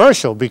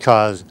controversial,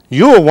 because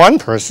you are one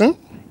person,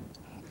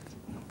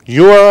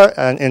 you are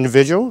an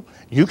individual,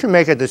 you can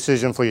make a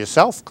decision for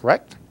yourself,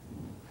 correct?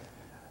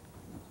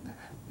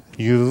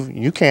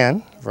 You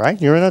can, right?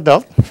 You're an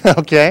adult,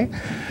 okay?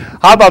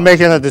 How about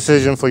making a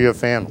decision for your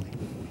family?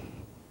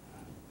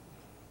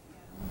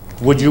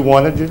 Would you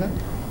want to do that?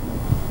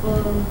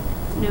 Well,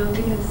 no,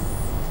 because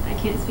I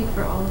can't speak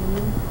for all of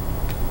them.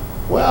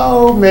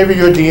 Well, maybe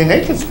your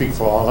DNA can speak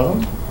for all of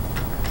them.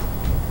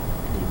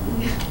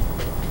 Maybe.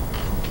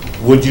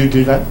 Would you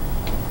do that?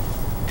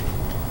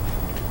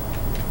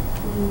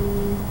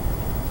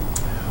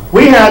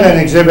 We had an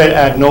exhibit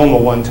at NOMA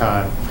one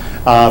time,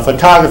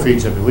 photography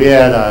exhibit. We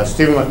had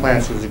Stephen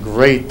McClance, who was a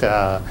great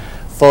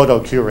photo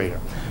curator.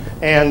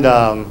 And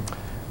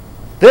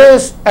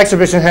this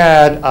exhibition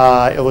had,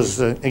 it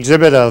was an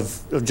exhibit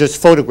of just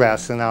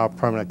photographs in our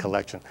permanent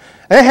collection.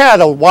 And it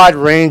had a wide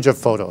range of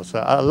photos,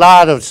 a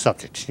lot of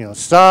subjects. You know,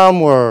 some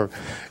were,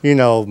 you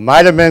know,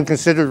 might have been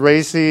considered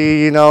racy,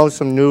 you know,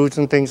 some nudes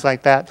and things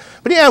like that.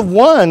 But he had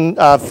one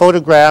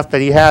photograph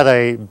that he had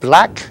a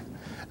black,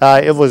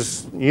 it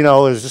was, you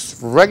know, it was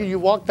just regular. You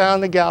walk down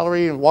the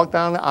gallery and walk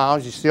down the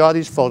aisles, you see all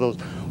these photos.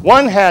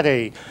 One had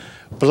a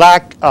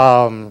black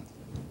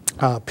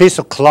piece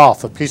of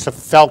cloth, a piece of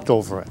felt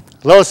over it.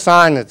 A little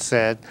sign that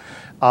said,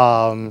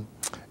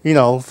 you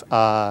know,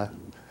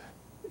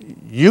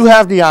 you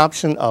have the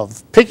option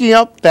of picking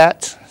up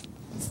that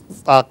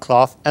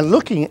cloth and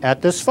looking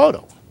at this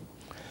photo.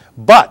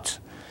 But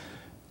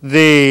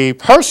the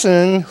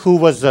person who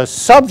was the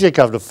subject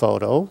of the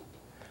photo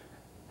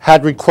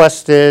had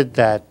requested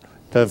that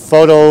the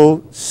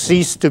photo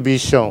cease to be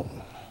shown.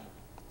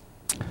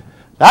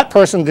 That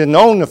person didn't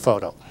own the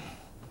photo.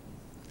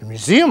 The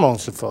museum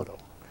owns the photo.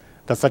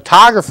 The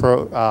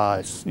photographer,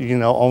 you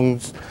know,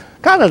 owns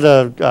kind of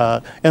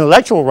the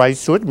intellectual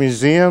rights to it. The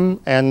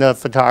museum and the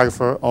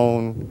photographer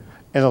own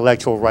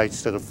intellectual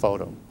rights to the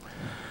photo.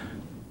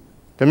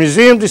 the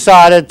museum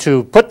decided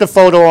to put the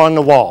photo on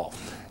the wall,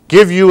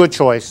 give you a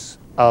choice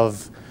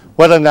of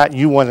whether or not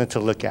you wanted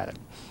to look at it.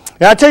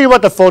 And I'll tell you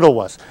what the photo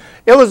was.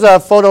 It was a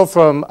photo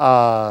from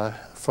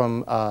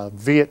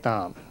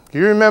Vietnam. Do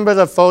you remember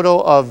the photo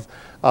of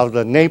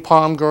the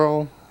napalm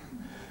girl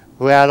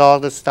who had all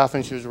this stuff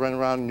and she was running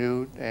around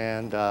nude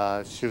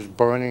and she was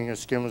burning, her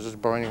skin was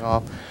just burning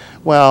off?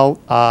 Well,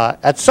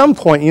 at some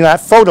point,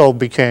 that photo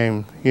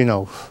became,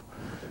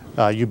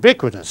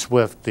 ubiquitous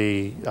with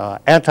the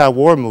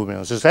anti-war movement. It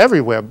was just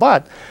everywhere.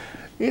 But,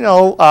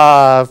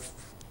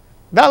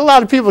 not a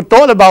lot of people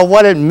thought about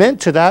what it meant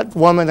to that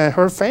woman and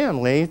her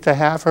family to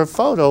have her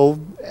photo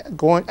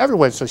going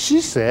everywhere. So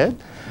she said,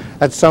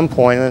 at some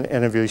point in an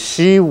interview,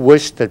 she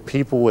wished that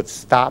people would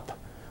stop,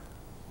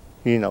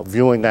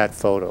 viewing that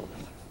photo.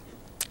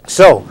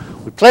 So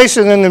we placed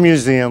it in the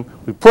museum.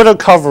 We put a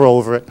cover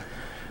over it.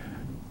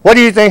 What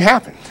do you think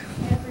happened?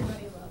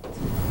 Everybody loved it.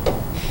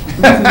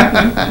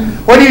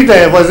 What do you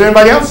think? What does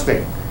anybody else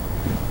think?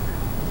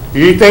 Do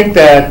you think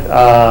that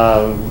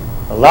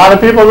a lot of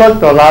people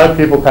looked or a lot of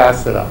people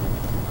passed it up?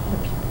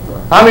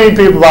 How many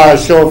people, by a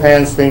show of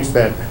hands, thinks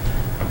that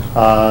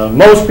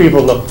most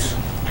people looked?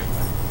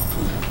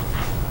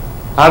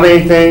 How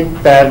many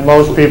think that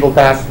most people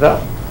passed it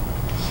up?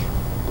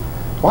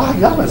 Wow,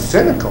 y'all are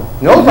cynical.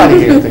 Nobody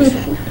here thinks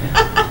so.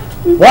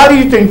 Why do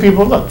you think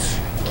people looked?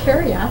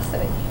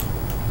 Curiosity.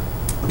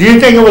 Do you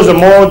think it was a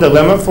moral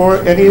dilemma for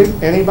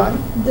anybody?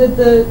 Did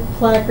the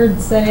placard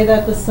say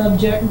that the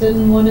subject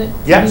didn't want it to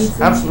be Yes,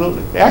 seen?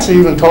 absolutely. They actually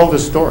even told the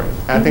story.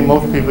 I think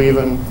most people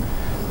even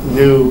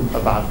knew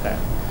about that.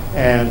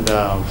 And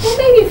Well,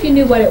 maybe if you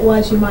knew what it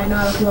was, you might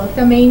not have looked.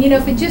 I mean,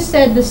 if it just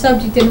said the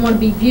subject didn't want to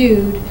be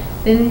viewed,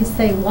 then it'd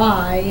say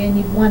why, and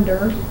you'd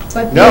wonder.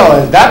 But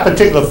no, that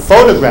particular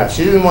photograph,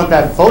 she didn't want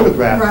that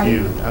photograph Right.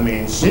 viewed. I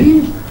mean,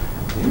 she's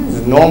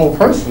a normal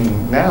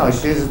person now.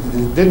 She's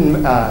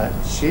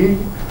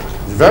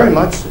very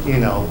much,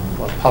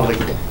 a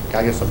public,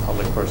 I guess a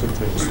public person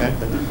to an extent.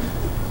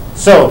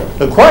 So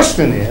the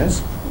question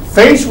is,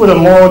 faced with a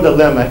moral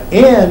dilemma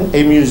in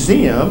a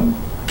museum,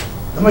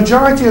 the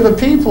majority of the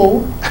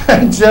people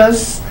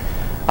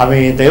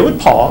they would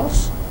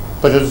pause,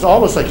 but it's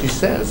almost like you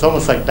said, it's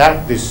almost like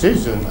that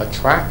decision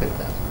attracted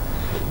them.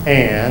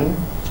 And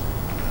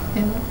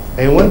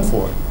they went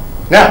for it.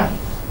 Now,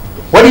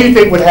 what do you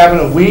think would happen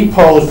if we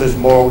posed this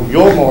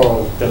your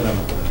moral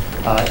dilemma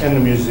in the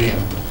museum?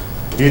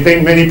 Do you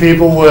think many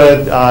people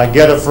would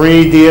get a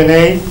free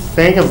DNA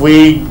thing if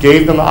we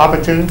gave them an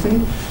opportunity?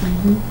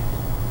 Mm-hmm.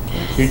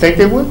 Do you think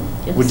they would?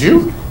 Yes. Would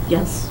you?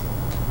 Yes.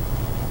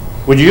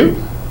 Would you?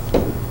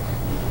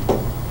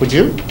 Would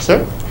you,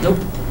 sir? Nope.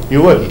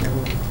 You wouldn't?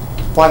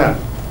 Why not?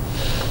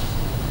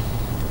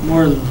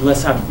 More or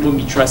less, I wouldn't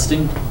be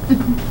trusting.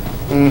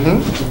 Mm-hmm.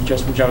 Wouldn't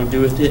trust what y'all would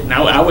do with it. And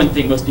I wouldn't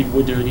think most people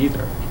would do it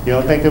either. You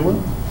don't think they would?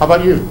 How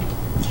about you?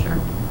 Sure.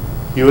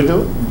 You would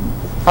do it?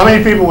 How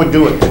many people would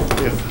do it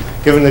if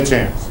given the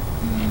chance?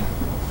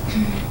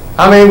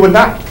 How many would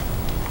not?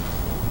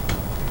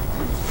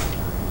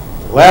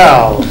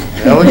 Well,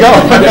 there we go.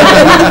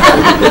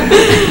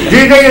 Do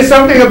you think it's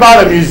something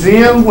about a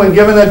museum when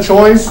given a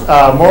choice,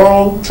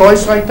 moral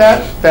choice like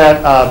that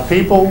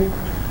people,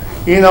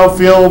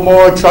 feel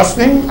more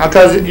trusting?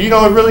 Because, it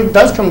really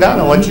does come down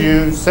to what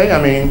you say. I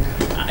mean,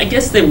 I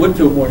guess they would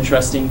feel more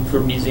trusting for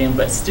a museum,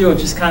 but still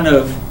just kind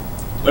of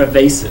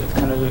evasive,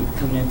 kind of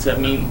coming into, I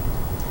don't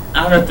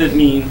know if that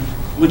mean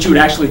what you would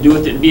actually do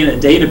with it to be in a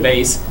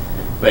database,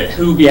 but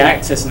who would be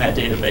accessing that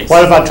database?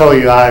 what if I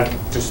told you I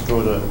just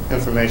throw the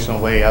information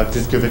away, I'll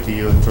just give it to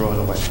you and throw it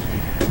away?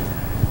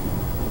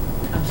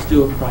 I'm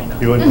still probably not.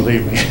 You wouldn't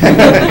believe me.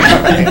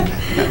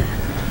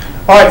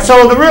 All right,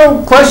 so the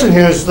real question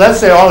here is, let's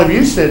say all of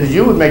you said that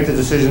you would make the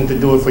decision to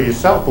do it for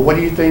yourself, but what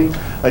do you think,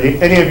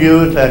 any of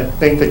you that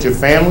think that your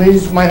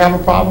families might have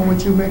a problem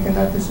with you making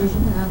that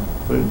decision? No.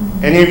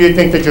 Any of you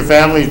think that your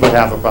families would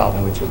have a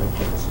problem with you making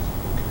that decision?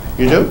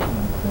 You do?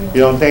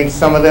 You don't think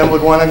some of them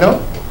would want to know?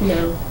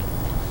 No.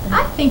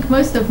 I think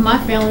most of my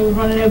family would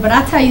want to know, but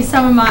I tell you,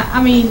 some of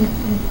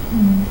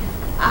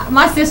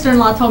my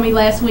sister-in-law told me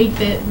last week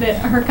that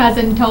her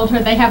cousin told her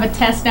they have a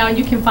test now and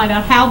you can find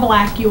out how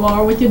black you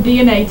are with your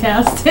DNA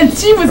test, and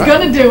she was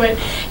going to do it.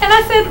 And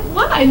I said,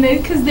 why?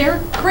 Because they're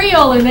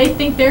Creole and they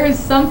think there is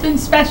something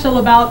special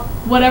about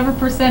whatever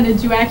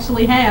percentage you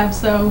actually have.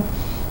 So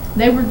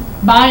they were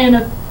buying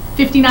a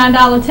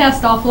 $59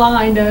 test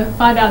offline to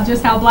find out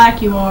just how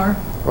black you are.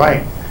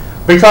 Right.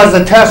 Because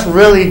the test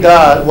really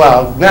does,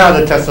 well, now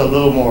the tests are a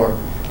little more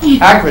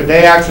accurate.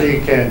 They actually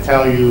can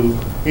tell you,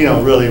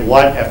 really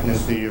what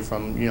ethnicity you're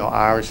from,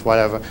 Irish,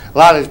 whatever. A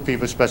lot of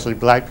people, especially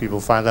black people,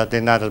 find out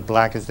they're not as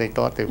black as they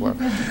thought they were.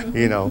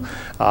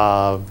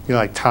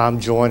 Like Tom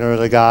Joyner,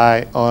 the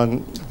guy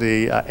on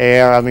the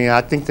air.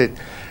 I think that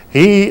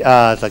he,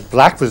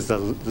 black was the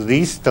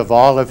least of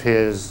all of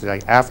his,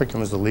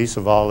 African was the least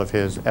of all of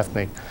his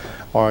ethnic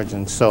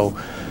origins. So,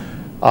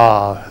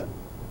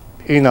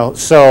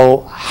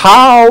 So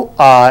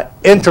how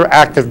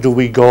interactive do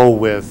we go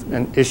with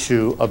an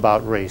issue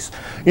about race?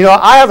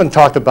 I haven't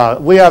talked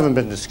about, we haven't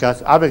been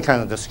discussing, I've been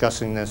kind of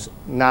discussing this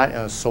not in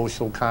a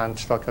social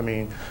construct. I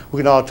mean, we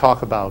can all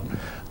talk about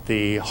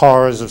the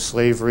horrors of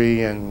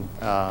slavery and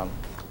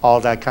all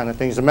that kind of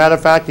things. As a matter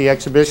of fact, the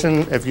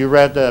exhibition, if you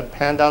read the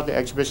handout, the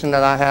exhibition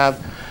that I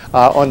have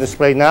on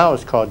display now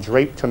is called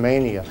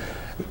Drapetomania.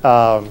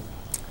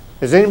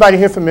 Is anybody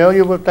here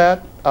familiar with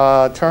that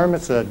term?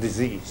 It's a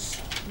disease.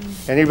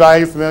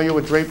 Anybody familiar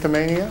with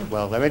drapetomania?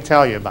 Well, let me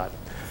tell you about it.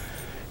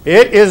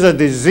 It is a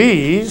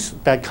disease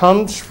that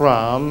comes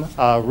from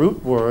a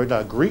root word,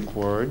 a Greek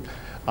word,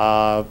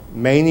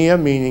 mania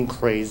meaning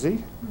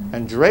crazy,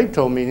 and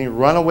drapeto meaning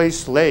runaway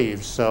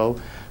slaves.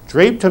 So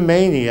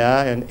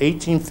drapetomania in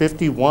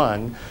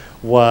 1851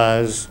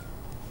 was,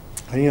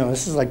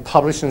 this is like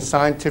published in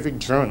scientific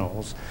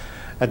journals,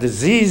 a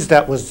disease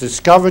that was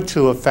discovered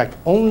to affect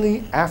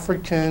only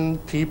African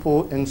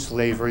people in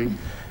slavery,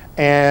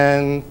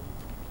 and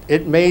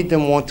it made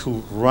them want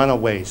to run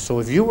away. So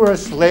if you were a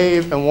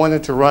slave and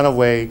wanted to run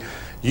away,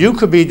 you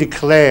could be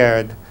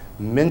declared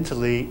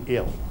mentally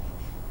ill.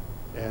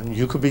 And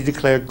you could be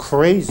declared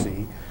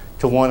crazy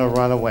to want to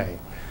run away.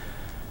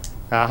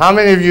 Now, how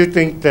many of you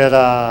think that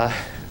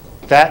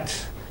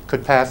that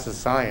could pass as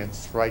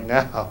science right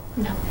now?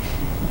 No.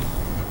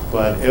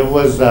 But it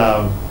was,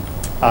 during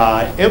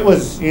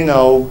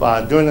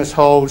this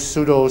whole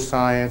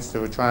pseudoscience, they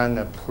were trying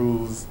to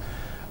prove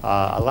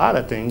a lot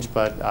of things,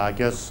 but I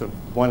guess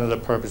one of the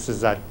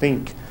purposes, I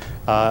think,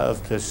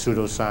 of the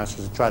pseudoscience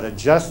was to try to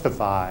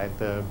justify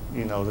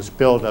this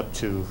build up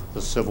to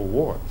the Civil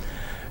War.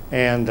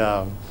 And,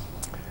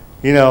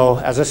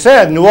 as I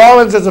said, New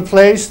Orleans is a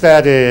place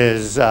that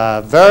is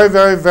very,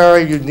 very,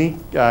 very unique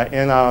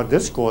in our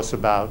discourse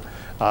about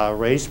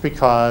race,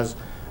 because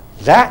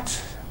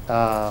that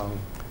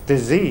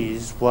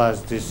disease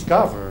was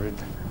discovered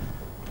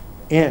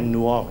in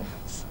New Orleans.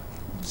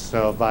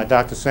 So by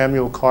Dr.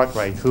 Samuel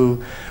Cartwright,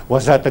 who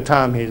was at the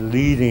time a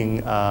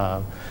leading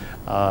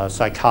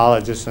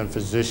psychologist and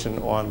physician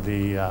on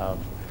the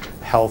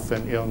health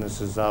and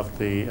illnesses of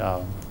the,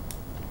 of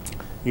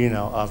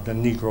the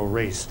Negro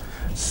race.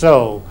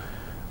 So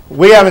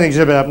we have an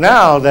exhibit up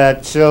now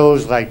that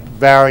shows like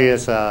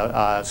various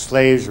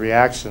slaves'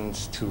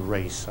 reactions to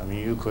race. I mean,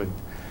 you could,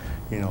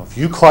 if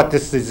you caught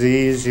this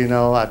disease,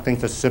 I think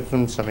the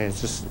symptoms, I mean,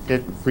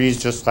 it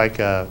reads just like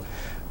a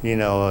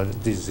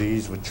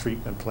disease with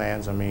treatment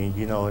plans. I mean,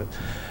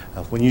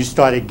 when you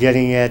started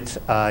getting it,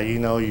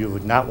 you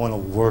would not want to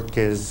work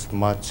as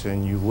much,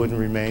 and you wouldn't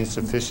remain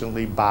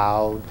sufficiently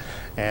bowed.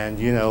 And,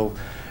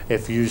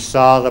 if you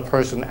saw the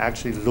person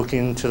actually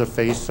looking into the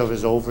face of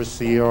his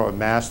overseer or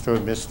master or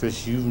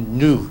mistress, you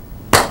knew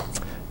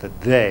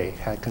that they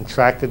had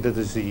contracted the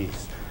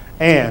disease,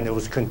 and it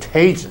was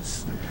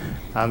contagious.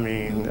 I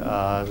mean,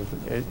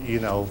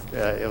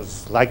 it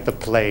was like the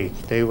plague.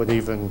 They would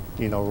even,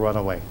 run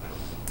away.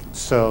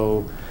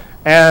 So,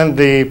 and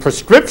the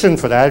prescription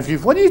for that,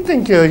 what do you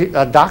think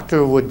a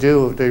doctor would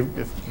do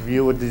if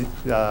you would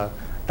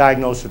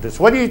diagnose with this?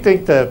 What do you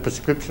think the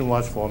prescription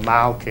was for a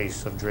mild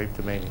case of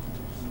drapetomania?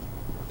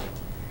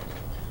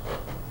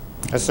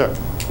 Yes, sir.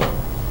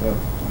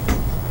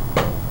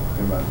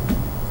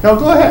 No,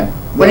 go ahead.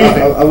 What do you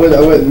think? I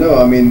wouldn't know.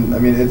 I mean,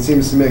 it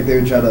seems to me like they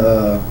would try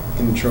to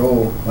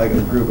control like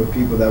a group of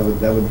people that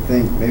would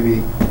think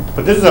maybe.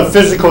 But this is a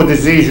physical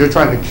disease. You're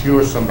trying to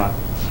cure somebody.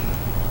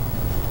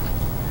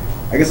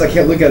 I guess I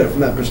can't look at it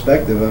from that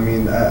perspective. I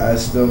mean, I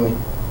still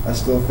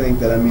think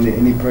that,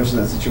 any person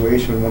in that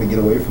situation would want to get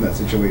away from that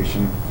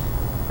situation.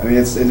 I mean,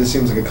 it just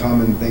seems like a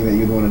common thing that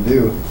you'd want to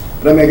do.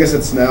 But I guess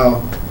it's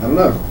now, I don't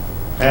know.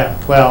 Yeah,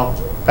 well,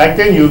 back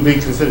then you would be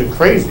considered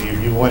crazy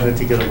if you wanted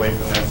to get away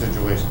from that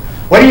situation.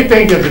 What do you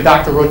think if the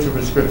doctor wrote your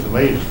prescription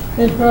later?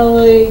 They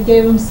probably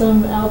gave him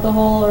some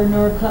alcohol or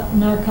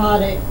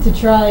narcotic to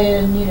try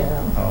and,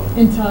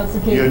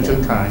 intoxicate You're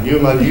them. too kind.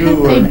 You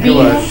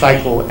are a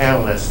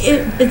psychoanalyst.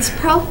 It's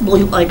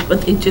probably like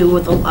what they do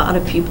with a lot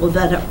of people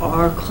that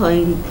are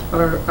claimed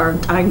or are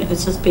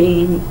diagnosed as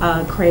being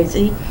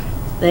crazy.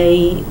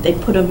 They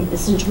put them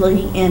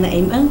essentially in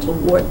a mental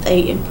ward.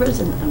 They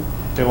imprison them.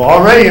 They were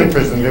already in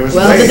prison. They were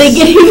Well, they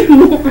get even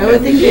more. I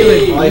would think they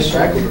would probably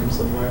shackle them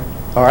somewhere.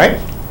 All right.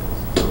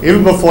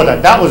 Even before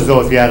that, that was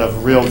though if you had a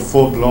real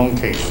full-blown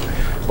case.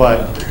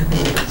 But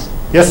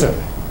yes, sir.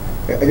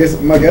 I guess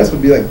my guess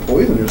would be like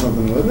poison or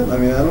something, wouldn't it? I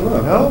mean, I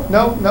don't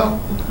know. No.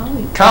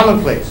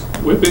 Commonplace.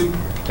 Whipping.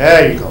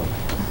 There you go.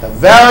 The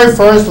very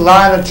first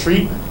line of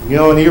treatment,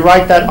 when you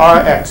write that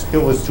RX,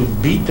 it was to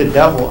beat the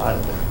devil out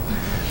of them.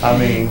 I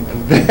mean,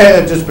 and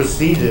then it just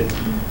proceeded,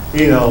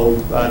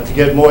 to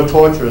get more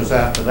torturous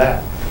after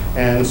that.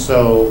 And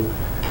so,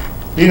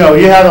 you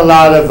had a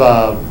lot of,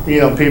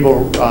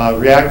 people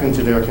reacting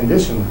to their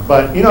condition.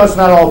 But, it's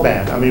not all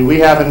bad. I mean, we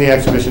have in the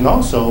exhibition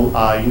also,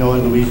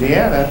 in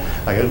Louisiana,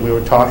 like we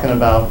were talking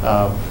about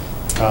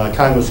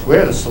Congo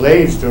Square, the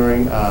slaves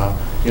during,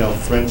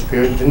 French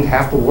period didn't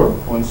have to work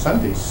on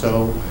Sundays.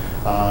 So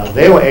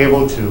they were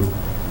able to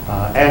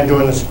And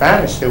during the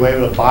Spanish, they were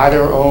able to buy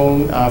their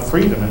own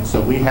freedom. And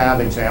so we have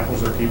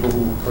examples of people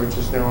who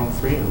purchased their own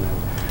freedom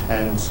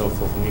and so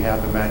forth. And we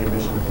have the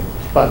manumission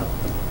papers. But,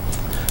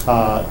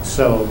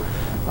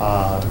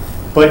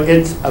 but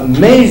it's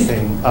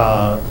amazing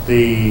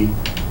the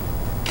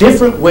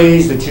different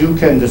ways that you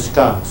can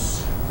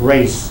discuss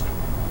race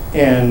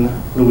in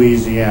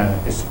Louisiana,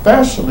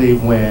 especially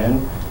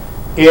when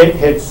it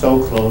hits so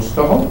close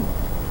to home.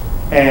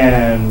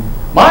 And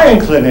my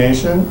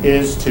inclination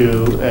is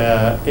to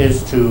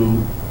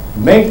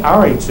make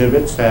our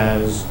exhibits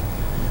as,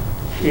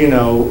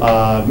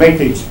 make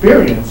the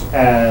experience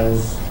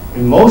as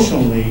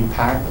emotionally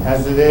packed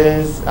as it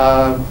is,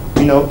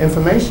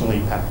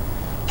 informationally packed.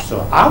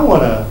 So I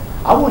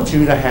want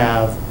you to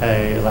have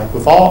like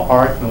with all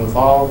art and with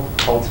all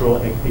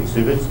cultural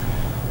exhibits,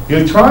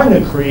 you're trying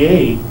to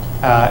create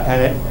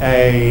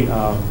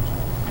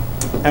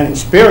an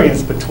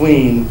experience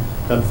between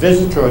the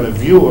visitor or the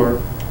viewer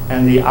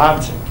and the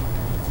object.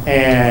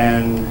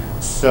 And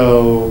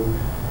so,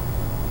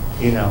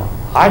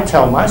 I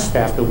tell my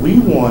staff that we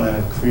want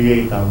to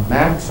create a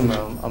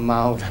maximum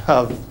amount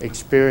of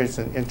experience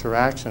and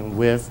interaction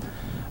with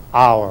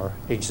our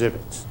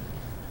exhibits.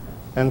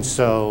 And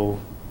so,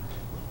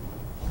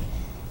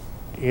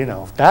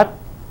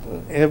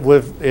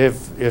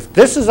 if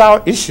this is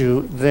our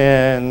issue,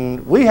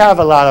 then we have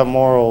a lot of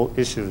moral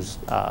issues.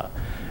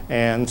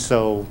 And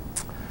so,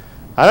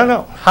 I don't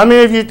know. How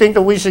many of you think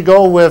that we should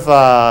go with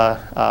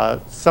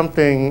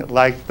something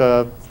like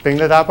the thing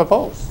that I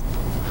proposed?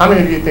 How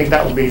many of you think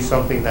that would be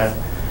something that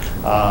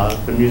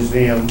the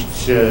museum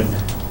should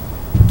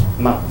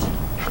mount?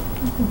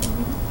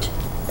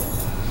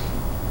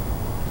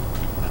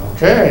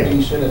 Okay. I think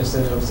you should. I just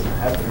didn't know if it's going to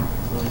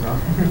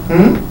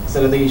happen.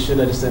 So I think you should.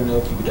 I just didn't know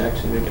if you could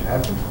actually make it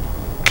happen.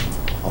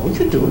 Oh, we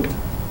could do it.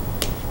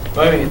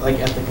 But I mean, like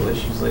ethical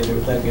issues later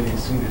without getting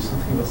sued or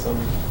something about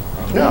something.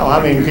 No,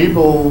 I mean,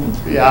 people,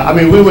 yeah, I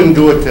mean, we wouldn't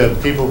do it to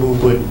people who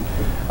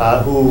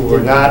who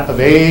were not of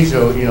age,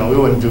 or, we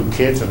wouldn't do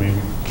kids. I mean,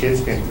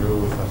 kids came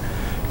through with a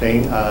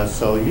thing.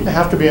 So you'd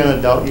have to be an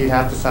adult, you'd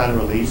have to sign a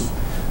release.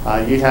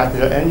 You'd have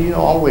to, and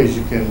always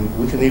we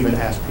can even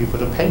ask people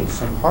to pay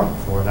some part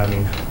for it. I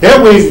mean, there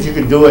are ways that you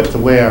can do it to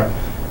where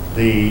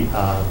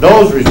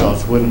those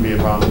results wouldn't be a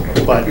problem.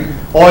 But,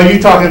 or are you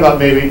talking about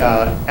maybe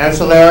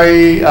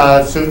ancillary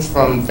suits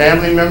from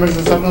family members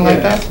or something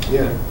like that?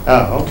 Yeah.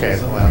 Oh, okay.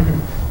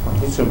 Well,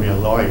 he's going to be a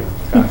lawyer.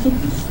 Gosh,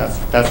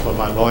 that's what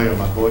my lawyer,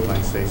 my board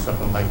might say,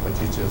 something like what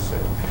you just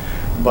said.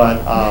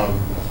 But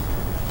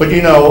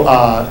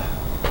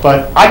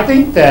but I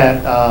think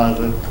that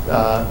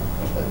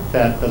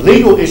that the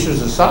legal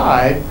issues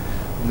aside,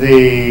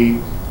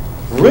 the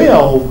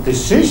real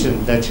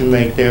decision that you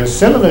make there is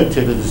similar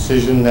to the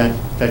decision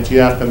that you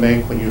have to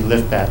make when you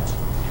lift that,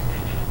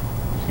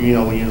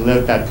 when you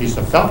lift that piece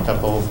of felt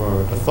up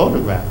over the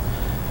photograph.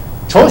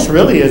 Choice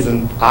really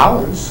isn't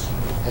ours,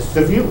 it's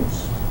the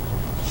viewers.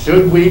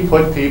 Should we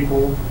put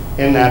people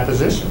in that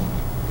position?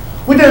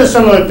 We did a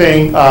similar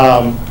thing.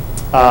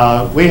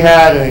 We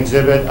had an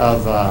exhibit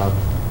of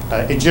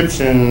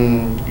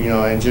Egyptian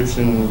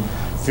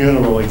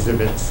funeral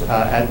exhibits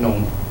at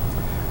Nome.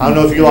 I don't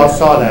know if you all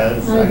saw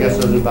that. I guess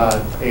it was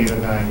about 8 or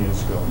 9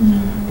 years ago.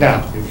 Mm-hmm.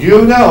 Now, if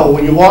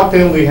when you walked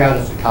in, we had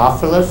a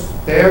sarcophagus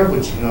there,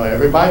 which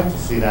everybody could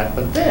see that.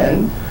 But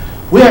then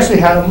we actually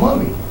had a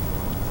mummy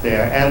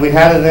there, and we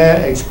had it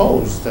there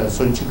exposed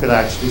so that you could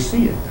actually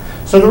see it.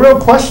 So the real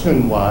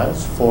question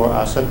was for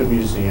us at the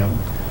museum: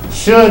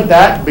 should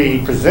that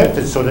be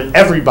presented so that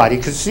everybody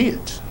could see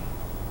it?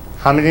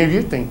 How many of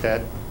you think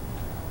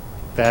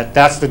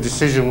that's the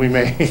decision we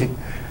made?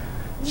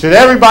 Should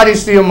everybody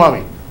see a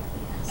mummy?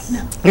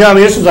 No. I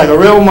mean, this is like a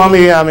real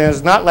mummy. I mean,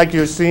 it's not like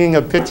you're seeing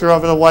a picture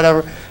of it or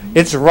whatever.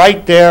 It's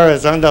right there.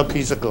 It's under a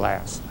piece of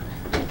glass.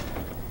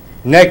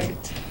 Naked.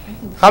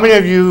 How many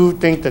of you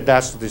think that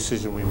that's the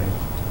decision we made?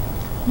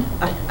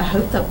 I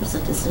hope that was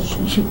a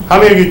decision you made. How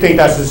many of you think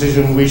that's the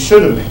decision we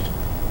should have made?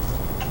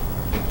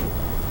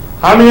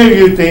 How many of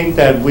you think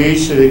that we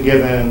should have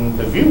given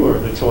the viewer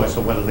the choice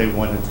of whether they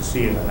wanted to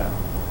see it or not?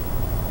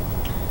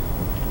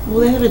 Well,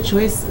 they have a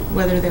choice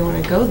whether they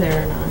want to go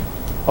there or not.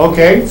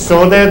 Okay,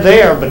 so they're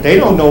there, but they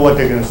don't know what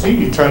they're going to see.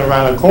 You turn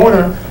around a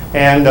corner,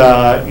 and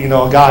a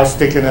guy's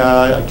sticking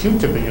a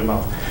Q-tip in your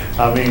mouth.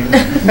 I mean,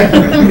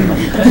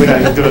 we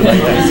don't do it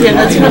like that. Yeah,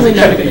 that's really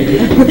not a good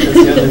idea. That's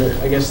the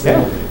other, I guess.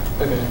 Yeah.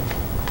 Okay.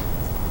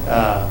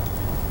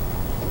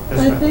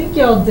 I think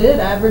y'all did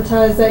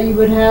advertise that you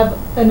would have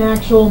an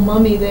actual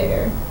mummy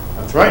there.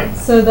 That's right.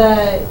 So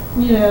that,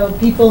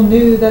 people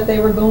knew that they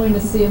were going to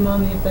see a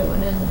mummy if they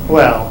went in there.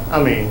 Well,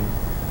 I mean,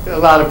 a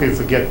lot of people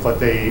forget what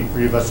they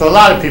read. So a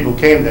lot of people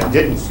came that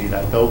didn't see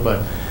that, though.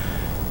 But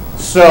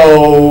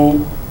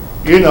so,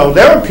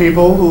 there are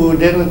people who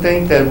didn't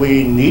think that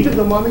we needed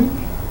a mummy.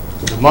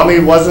 The mummy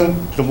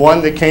wasn't the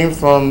one that came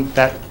from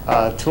that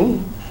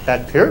tomb,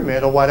 that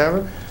pyramid or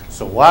whatever.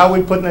 So why are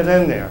we putting it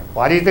in there?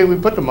 Why do you think we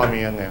put the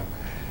mummy in there?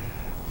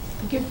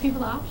 Give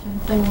people the option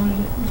if they wanted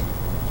it.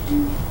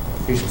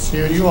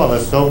 You all are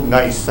so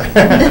nice.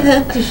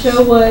 To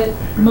show what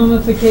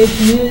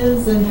mummification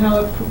is and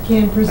how it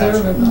can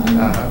preserve a body.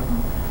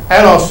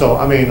 And also,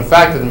 I mean, the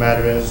fact of the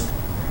matter is,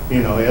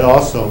 you know, it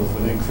also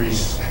would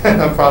increase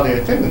probably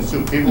attendance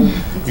too. People,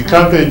 you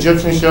come to the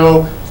Egyptian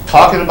show,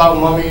 talking about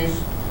mummies,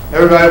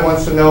 everybody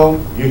wants to know,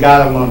 you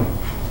got a mummy.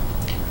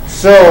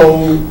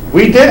 So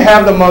we did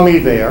have the mummy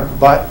there,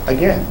 but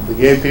again, we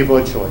gave people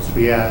a choice.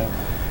 We had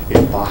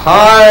it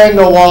behind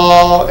the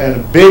wall and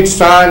a big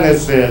sign that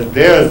says,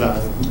 there's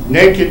a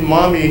naked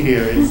mummy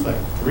here. It's like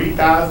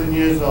 3,000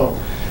 years old.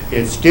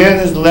 Its skin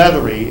is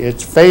leathery.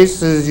 Its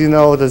face is, you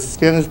know, the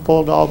skin is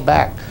pulled all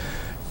back.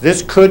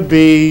 This could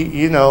be,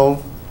 you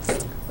know,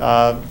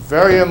 a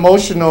very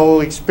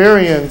emotional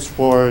experience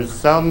for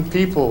some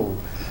people.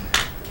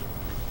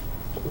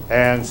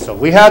 And so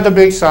we had the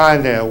big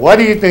sign there. What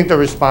do you think the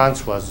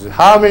response was?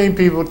 How many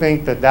people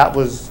think that that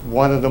was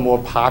one of the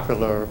more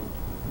popular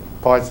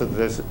parts of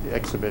this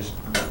exhibition?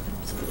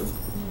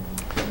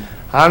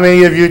 How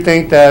many of you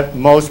think that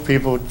most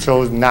people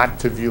chose not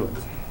to view it?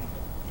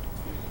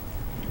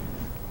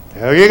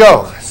 There you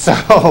go.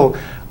 So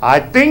I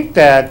think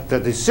that the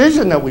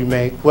decision that we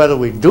make, whether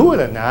we do it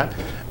or not,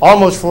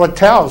 almost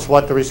foretells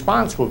what the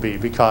response will be.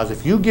 Because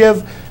if you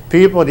give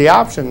people the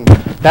option,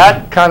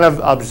 that kind of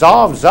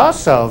absolves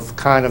us of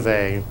kind of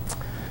a,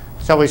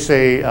 shall we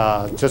say,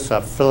 just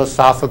a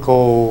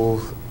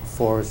philosophical,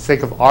 for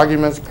sake of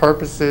arguments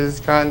purposes,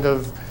 kind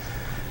of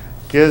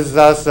gives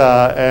us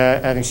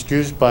an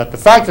excuse. But the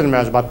fact of the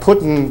matter is, by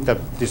putting the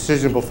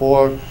decision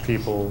before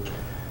people,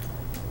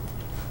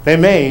 they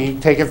may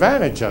take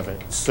advantage of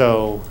it.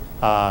 So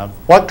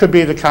what could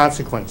be the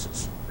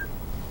consequences?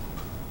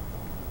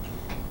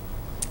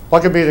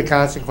 What could be the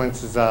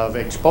consequences of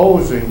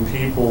exposing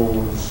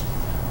people's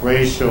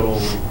racial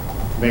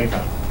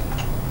makeup?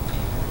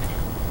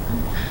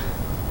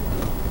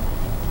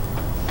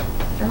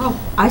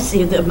 I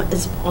see them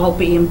as all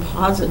being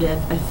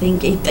positive. I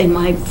think they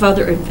might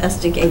further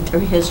investigate their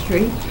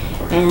history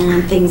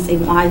and things they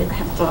might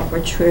have thought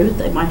were true,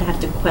 they might have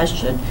to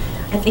question.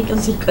 I think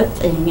it's a good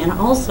thing. And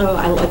also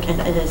I look at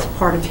it as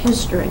part of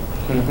history.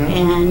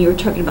 And you were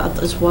talking about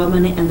this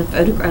woman and the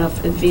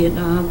photograph in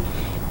Vietnam.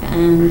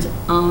 And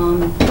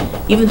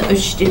even though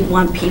she didn't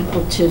want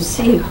people to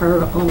see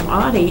her own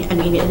body, I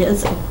mean, it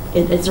is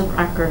a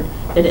record.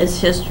 It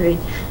is history.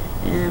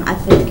 And I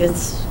think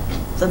it's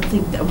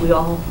something that we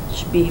all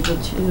should be able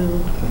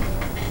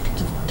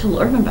to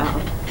learn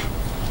about.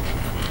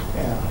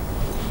 Yeah.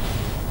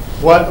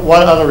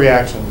 What other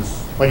reactions?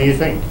 What do you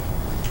think?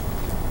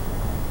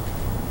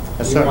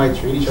 Yes, People sir. might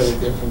treat each other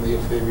differently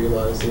if they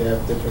realize they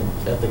have different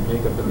ethnic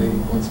makeup than they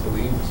once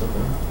believed or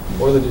something.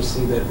 Or they just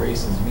see that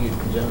race is mute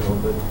in general,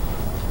 but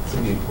it's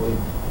a mute point.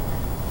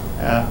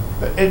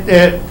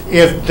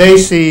 If they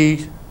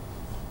see,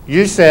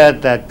 you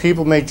said that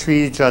people may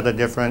treat each other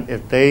different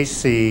if they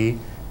see,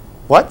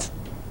 what?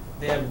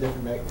 They have a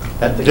different makeup.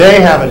 That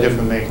they have a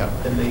different makeup.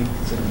 Than they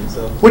consider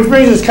themselves. Which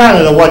brings us kind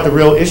of to what the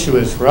real issue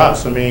is for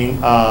us. I mean,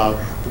 the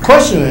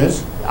question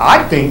is,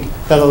 I think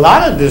that a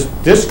lot of this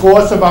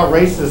discourse about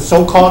race, the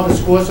so-called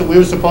discourse that we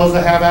were supposed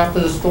to have after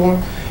the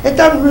storm, it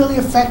doesn't really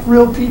affect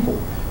real people.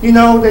 You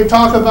know, they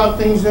talk about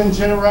things in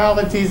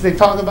generalities, they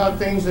talk about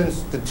things in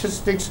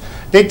statistics,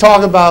 they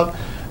talk about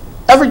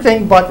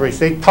everything but race.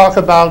 They talk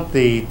about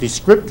the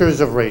descriptors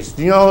of race.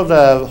 You know,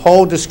 the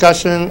whole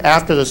discussion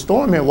after the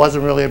storm here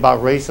wasn't really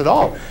about race at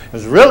all. It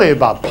was really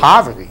about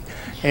poverty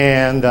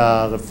and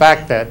the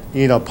fact that,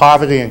 you know,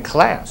 poverty and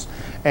class.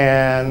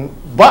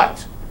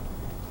 But,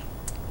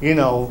 you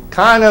know,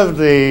 kind of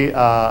the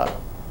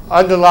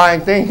underlying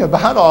thing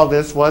about all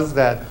this was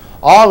that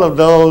all of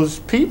those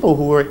people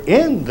who were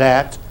in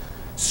that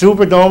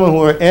Superdome and who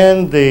were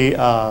in the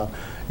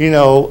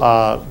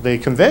the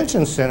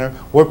convention center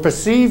were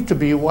perceived to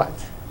be what?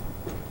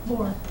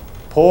 Poor.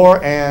 Poor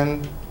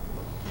and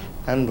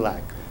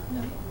black.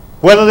 No.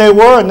 Whether they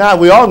were or not,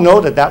 we all know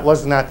that that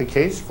was not the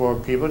case for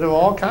people. There were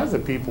all kinds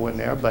of people in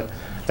there, but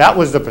that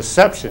was the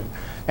perception.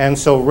 And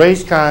so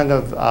race kind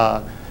of,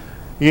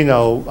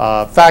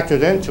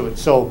 factored into it.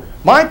 So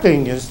my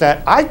thing is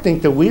that I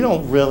think that we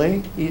don't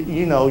really,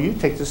 you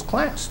take this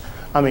class.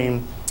 I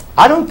mean,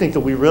 I don't think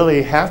that we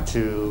really have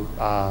to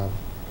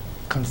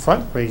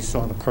confront race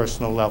on a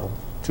personal level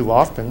too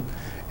often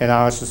in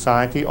our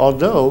society,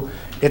 although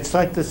it's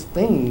like this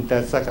thing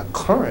that's like a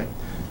current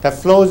that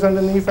flows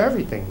underneath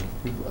everything.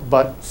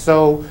 But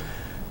so,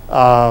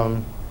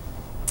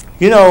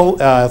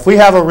 if we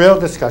have a real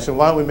discussion,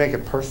 why don't we make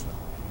it personal?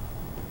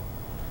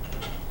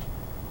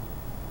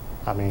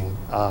 I mean,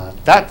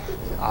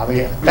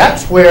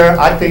 that's where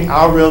I think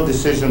our real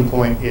decision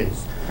point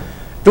is.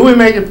 Do we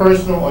make it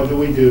personal, or do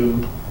we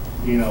do,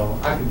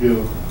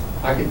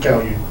 I could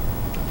tell you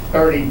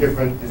 30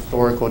 different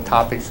historical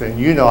topics, and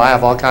I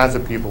have all kinds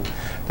of people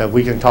that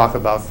we can talk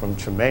about from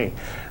Chimay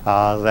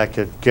that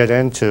could get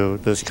into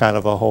this kind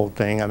of a whole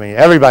thing. I mean,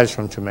 everybody's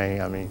from Chimay.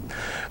 I mean,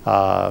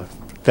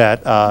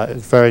 that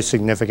is very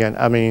significant.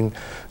 I mean,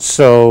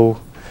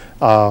 so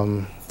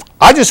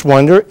I just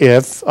wonder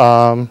if,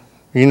 our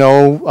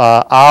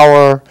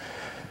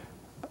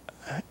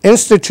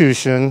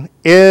institution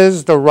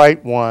is the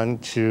right one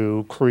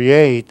to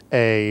create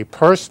a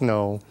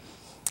personal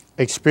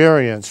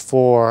experience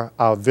for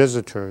our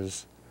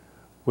visitors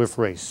with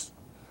race.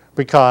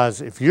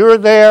 Because if you're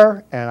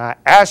there and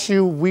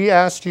we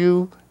ask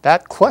you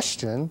that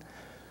question,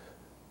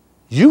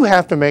 you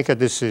have to make a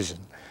decision.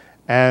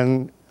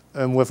 And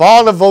with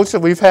all the votes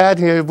that we've had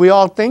here, we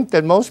all think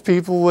that most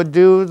people would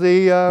do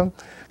the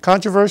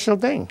controversial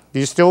thing. Do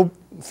you still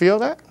feel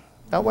that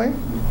way?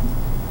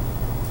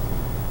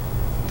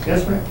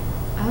 Yes, ma'am.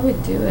 I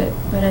would do it,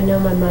 but I know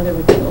my mother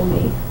would kill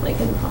me, like,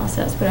 in the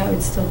process, but I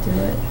would still do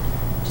it.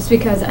 Just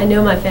because I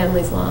know my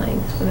family's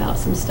lying about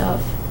some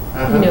stuff,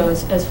 you know,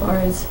 as far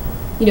as,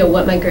 you know,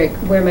 where my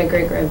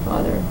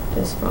great-grandfather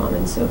is from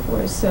and so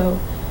forth. So,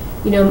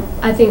 you know,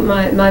 I think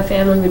my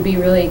family would be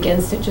really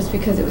against it just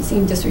because it would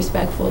seem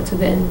disrespectful to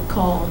then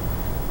call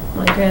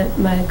my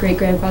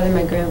great-grandfather,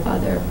 my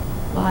grandfather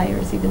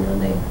liars, even though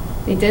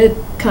they did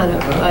kind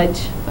of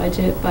fudge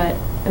it, but,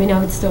 I mean, I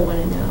would still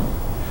want to know.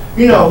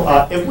 You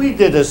know, if we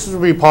did this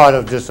would be part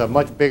of just a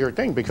much bigger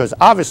thing, because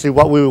obviously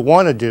what we would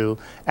want to do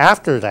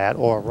after that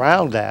or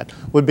around that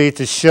would be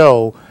to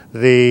show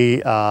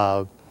the,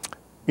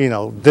 you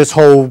know, this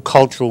whole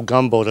cultural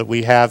gumbo that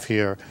we have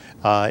here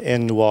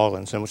in New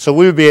Orleans. And so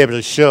we would be able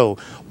to show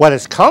what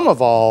has come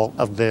of all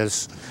of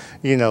this,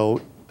 you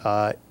know,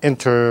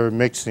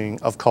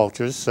 intermixing of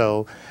cultures.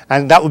 So,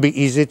 and that would be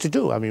easy to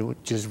do. I mean,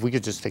 we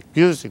could just take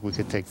music, we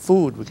could take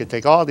food, we could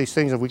take all these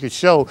things, and we could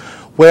show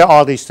where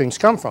all these things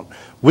come from.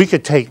 We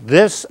could take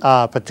this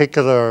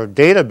particular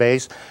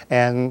database,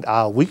 and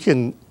we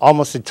can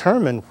almost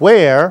determine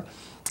where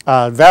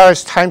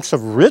various types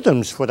of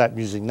rhythms for that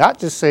music, not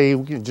just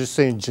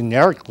saying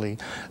generically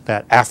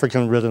that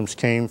African rhythms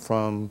came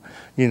from,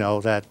 you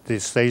know, that the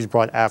slaves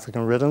brought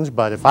African rhythms,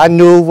 but if I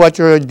knew what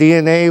your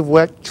DNA,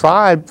 what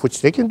tribe,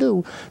 which they can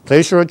do,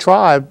 place your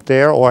tribe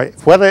there, or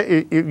whether,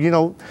 you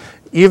know,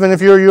 even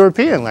if you're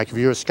European, like if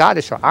you're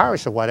Scottish or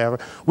Irish or whatever,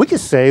 we could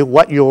say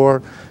what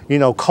your, you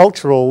know,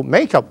 cultural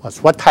makeup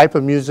was, what type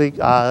of music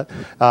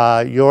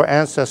your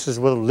ancestors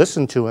would have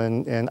listened to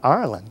in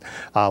Ireland,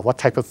 what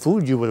type of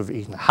food you would have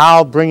eaten,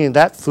 how bringing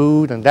that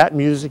food and that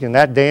music and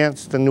that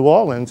dance to New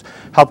Orleans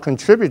helped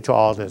contribute to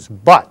all this.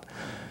 But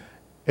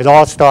it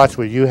all starts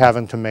with you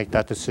having to make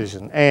that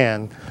decision.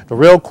 And the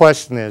real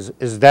question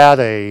is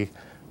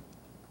that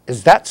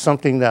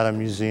something that a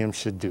museum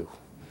should do?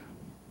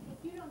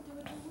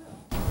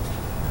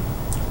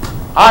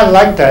 I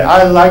like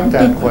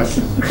that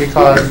question,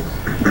 because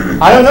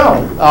I don't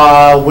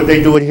know. Would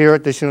they do it here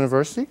at this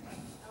university?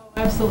 Oh,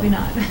 absolutely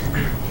not.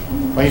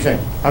 What do you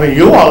think? I mean,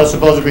 you all are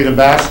supposed to be the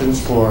bastions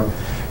for,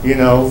 you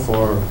know,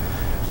 for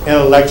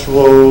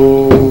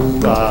intellectual, Is you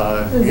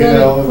that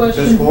know, a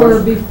question discourse.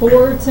 for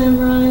before Tim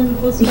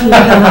Ryan was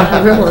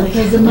founded? Really?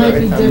 Because it might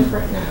be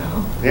different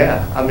now.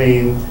 Yeah, I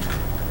mean,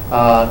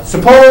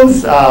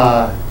 suppose,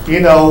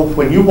 you know,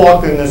 when you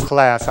walked in this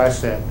class, I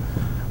said,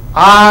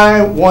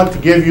 I want to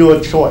give you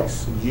a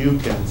choice. You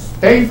can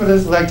stay for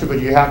this lecture, but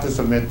you have to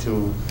submit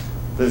to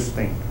this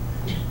thing,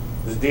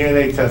 this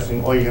DNA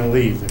testing, or you can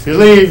leave. If you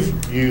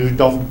leave, you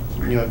don't,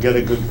 you know, get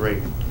a good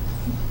grade.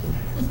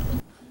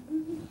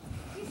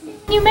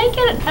 When you make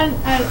it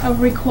a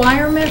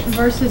requirement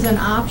versus an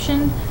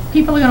option,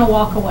 people are going to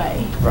walk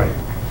away. Right.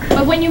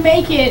 But when you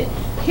make it,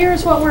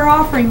 here's what we're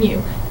offering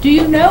you. Do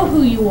you know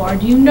who you are?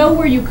 Do you know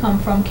where you come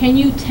from? Can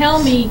you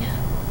tell me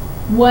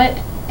what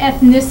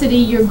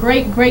ethnicity your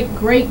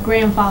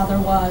great-great-great-grandfather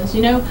was,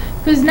 you know?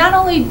 Because not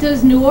only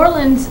does New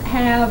Orleans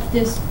have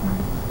this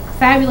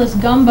fabulous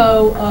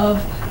gumbo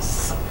of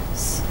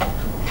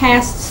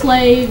past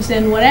slaves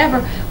and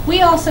whatever,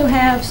 we also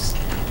have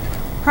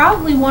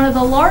probably one of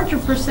the larger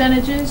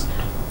percentages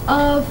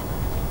of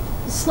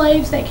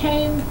slaves that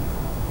came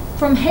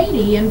from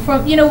Haiti and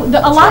from, you know,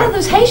 a lot of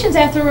those Haitians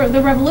after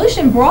the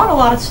revolution brought a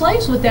lot of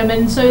slaves with them,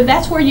 and so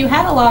that's where you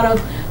had a lot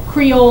of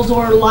Creoles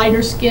or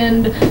lighter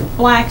skinned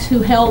blacks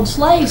who held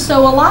slaves. So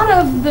a lot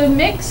of the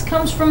mix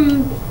comes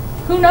from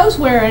who knows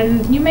where,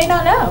 and you may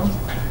not know.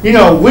 You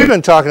know, we've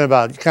been talking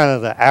about kind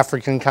of the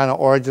African kind of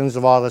origins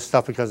of all this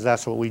stuff because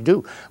that's what we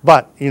do.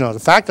 But, you know, the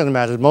fact of the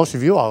matter is most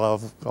of you all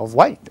are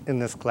white in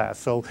this class.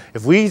 So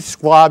if we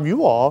squab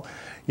you all,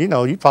 you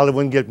know, you probably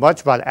wouldn't get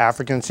much about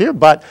Africans here.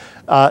 But,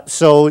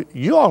 so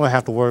you all don't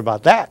have to worry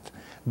about that.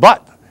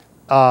 But,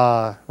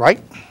 right?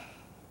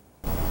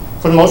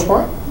 For the most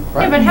part?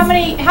 Right? Yeah, but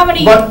how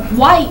many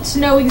whites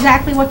know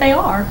exactly what they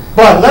are?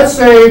 But let's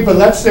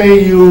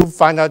say you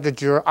find out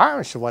that you're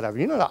Irish or whatever.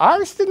 You know, the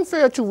Irish didn't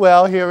fare too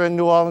well here in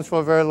New Orleans for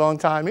a very long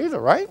time either,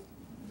 right?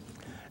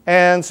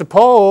 And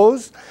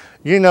suppose,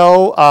 you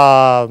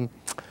know,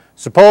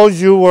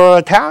 suppose you were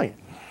Italian,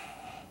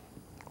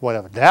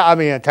 whatever. I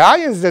mean,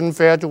 Italians didn't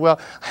fare too well.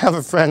 I have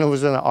a friend who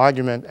was in an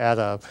argument at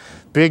a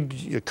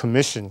big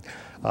commission,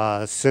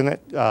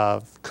 Senate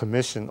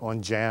commission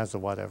on jazz or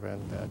whatever,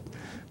 and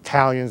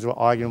Italians were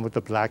arguing with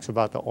the blacks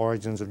about the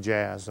origins of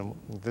jazz, and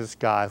this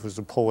guy who's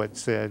a poet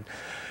said,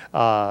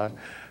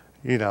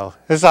 You know,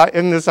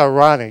 isn't this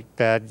ironic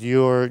that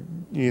you're,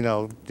 you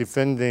know,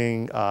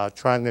 defending,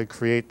 trying to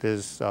create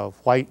this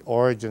white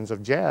origins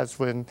of jazz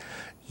when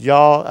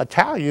y'all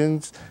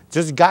Italians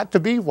just got to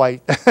be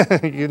white,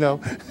 you know?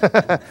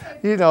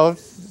 You know,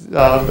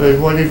 they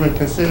weren't even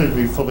considered to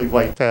be fully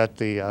white at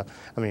the, I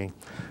mean,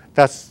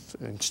 that's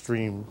an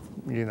extreme,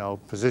 you know,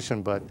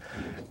 position, but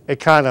it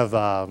kind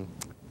of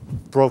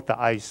broke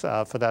the ice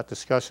for that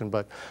discussion.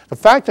 But the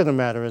fact of the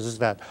matter is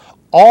that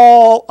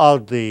all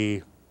of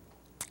the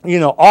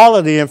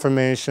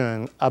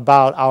information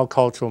about our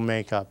cultural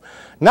makeup,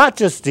 not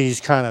just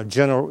these kind of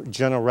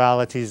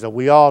generalities that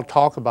we all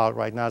talk about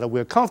right now that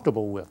we're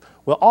comfortable with.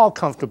 We're all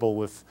comfortable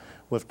with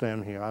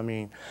them here. I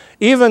mean,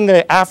 even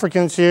the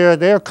Africans here,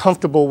 they're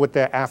comfortable with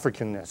their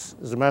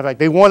Africanness. As a matter of fact,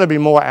 they want to be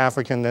more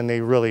African than they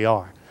really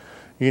are.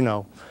 You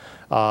know,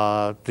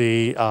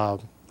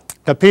 the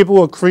people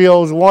who are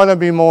Creoles want to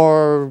be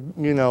more,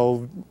 you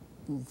know,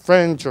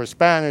 French or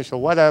Spanish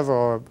or whatever,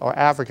 or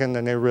African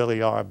than they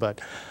really are.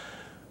 But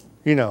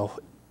you know,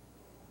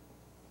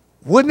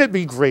 wouldn't it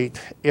be great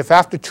if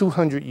after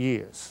 200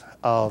 years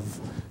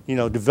of, you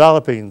know,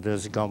 developing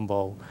this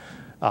gumbo,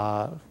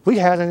 we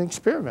had an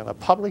experiment, a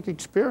public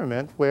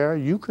experiment where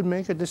you could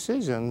make a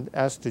decision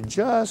as to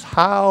just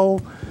how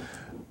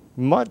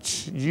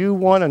much you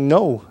want to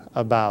know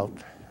about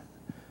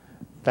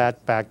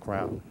that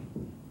background.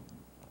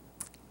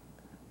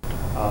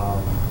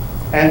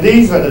 And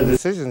these are the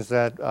decisions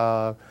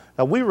that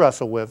we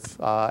wrestle with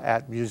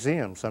at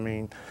museums. I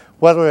mean,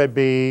 whether it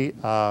be,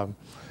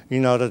 you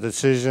know, the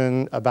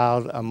decision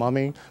about a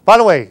mummy. By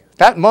the way,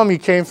 that mummy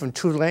came from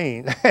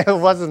Tulane. It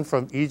wasn't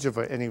from Egypt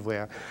or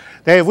anywhere.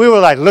 We were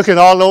like looking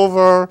all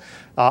over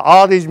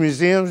all these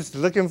museums,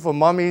 looking for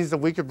mummies that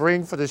we could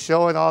bring for the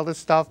show and all this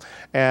stuff.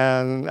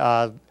 And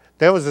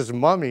there was this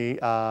mummy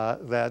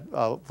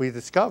that we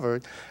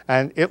discovered,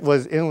 and it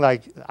was in,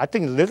 like, I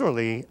think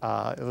literally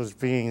it was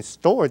being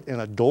stored in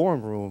a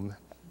dorm room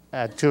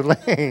at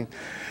Tulane.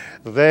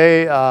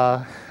 They,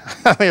 I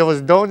mean, it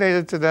was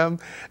donated to them,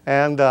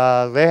 and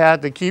they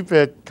had to keep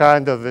it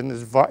kind of in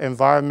this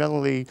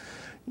environmentally,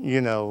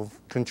 you know,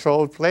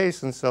 controlled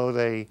place, and so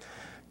they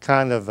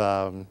kind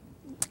of,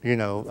 you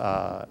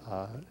know,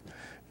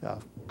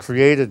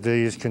 created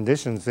these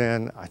conditions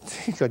in, I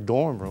think, a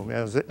dorm room.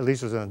 It was, at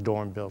least it was in a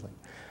dorm building.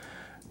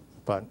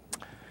 But,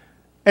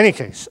 any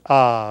case,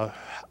 I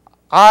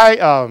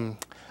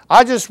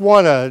just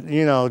want to,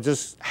 you know,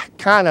 just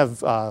kind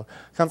of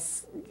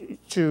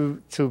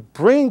to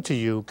bring to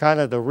you kind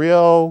of the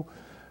real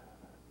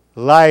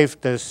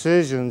life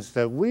decisions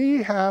that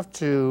we have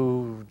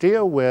to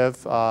deal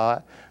with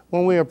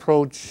when we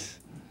approach,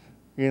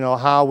 you know,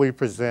 how we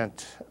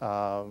present,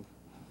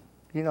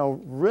 you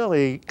know,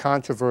 really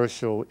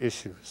controversial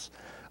issues.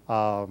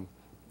 I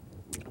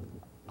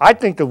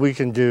think that we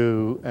can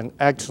do an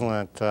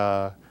excellent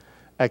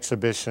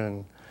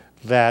exhibition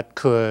that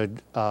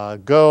could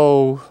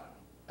go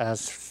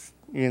as,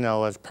 you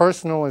know, as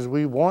personal as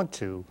we want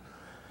to.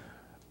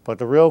 But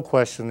the real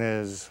question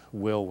is,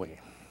 will we?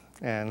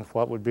 And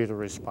what would be the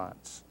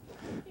response?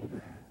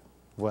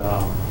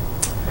 Well,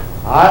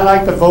 I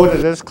like the vote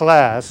of this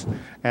class,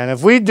 and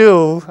if we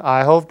do,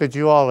 I hope that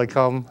you all will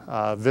come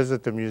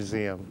visit the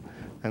museum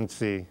and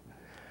see.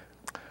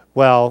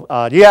 Well,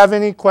 do you have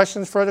any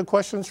questions, further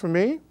questions for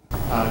me?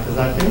 Because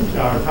I think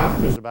our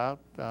time is about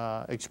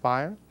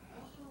expired.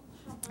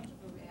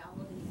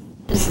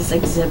 Is this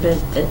exhibit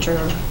that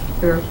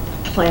you're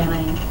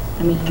planning?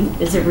 I mean,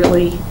 is it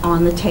really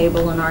on the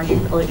table, and are you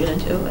really going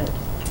to do it?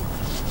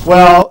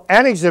 Well,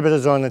 an exhibit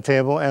is on the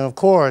table, and of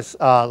course,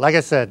 like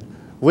I said,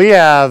 we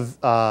have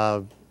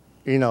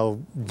you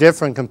know,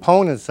 different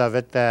components of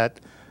it that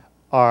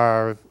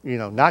are, you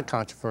know, not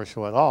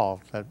controversial at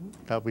all,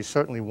 that we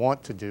certainly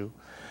want to do.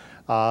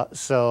 But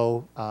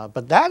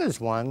that is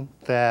one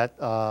that,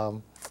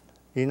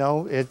 you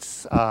know,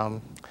 it's,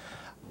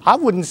 I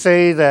wouldn't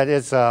say that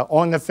it's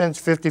on the fence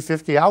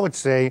 50-50. I would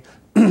say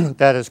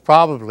that it's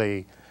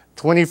probably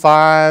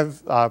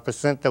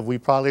 25% that we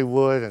probably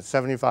would and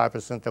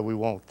 75% that we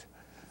won't.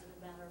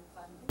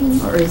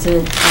 Or is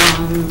it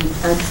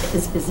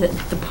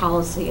the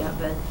policy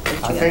of it?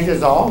 I think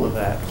it's all of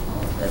that.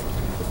 All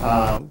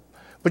of it.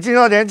 But you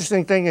know, the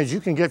interesting thing is you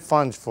can get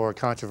funds for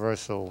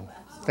controversial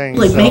things.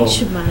 Like, makes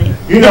you money.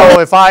 You know,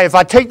 if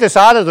I take this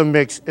out of the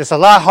mix, it's a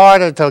lot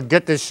harder to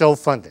get this show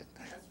funded.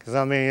 Because,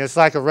 I mean, it's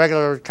like a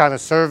regular kind of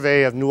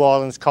survey of New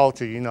Orleans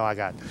culture. You know, I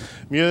got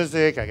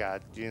music, I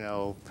got, you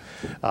know,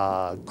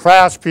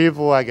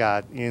 craftspeople, I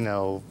got, you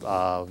know,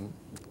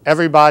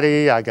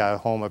 everybody, I got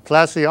Homer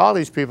Plessy, all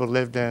these people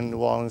lived in New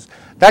Orleans.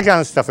 That kind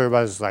of stuff,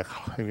 everybody's like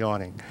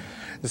yawning.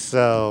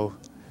 So,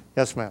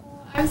 yes, ma'am.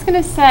 I was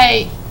going to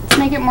say, to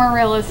make it more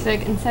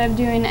realistic, instead of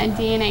doing a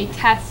DNA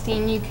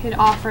testing, you could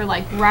offer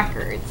like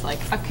records, like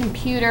a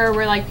computer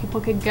where like people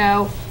could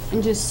go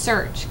and just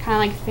search, kind of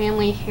like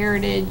family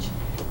heritage.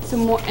 So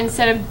more,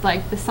 instead of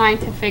like the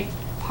scientific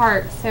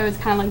part, so it's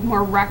kind of like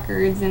more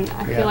records, and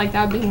I feel like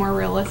that would be more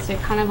realistic.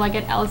 Kind of like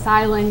at Ellis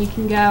Island, you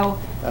can go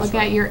look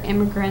at your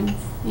immigrants,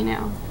 you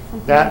know.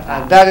 something like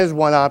that. That is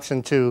one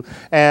option too,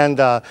 and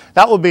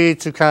that would be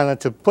to kind of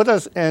to put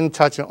us in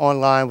touch and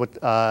online with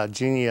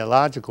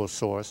genealogical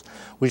source.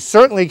 We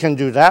certainly can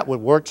do that with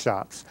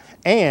workshops,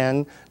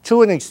 and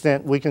to an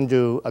extent, we can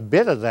do a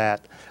bit of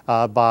that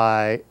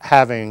by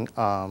having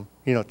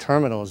you know,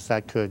 terminals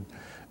that could,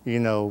 you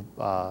know,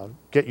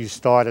 get you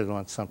started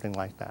on something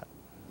like that.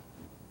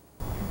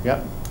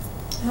 Yep.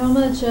 How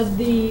much of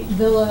the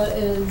villa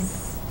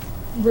is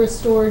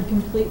restored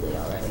completely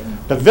already?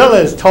 The villa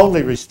is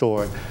totally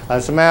restored.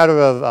 It's a matter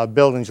of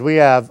buildings. We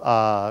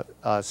have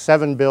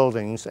 7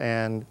 buildings,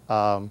 and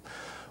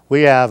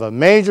we have a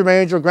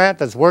major grant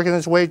that's working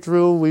its way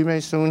through. We may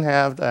soon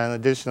have an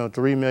additional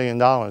 $3 million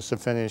to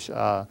finish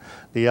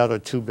the other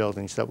 2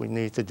 buildings that we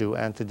need to do,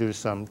 and to do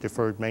some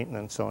deferred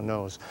maintenance on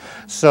those.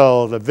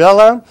 So the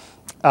villa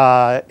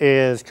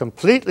is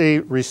completely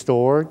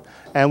restored,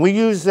 and we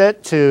use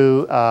it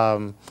to,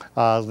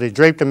 the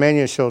Drape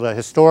Dominion show, the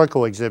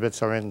historical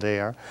exhibits are in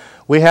there.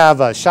 We have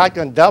a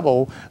shotgun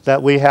double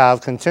that we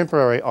have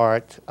contemporary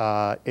art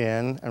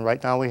in, and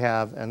right now we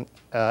have an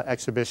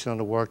exhibition on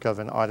the work of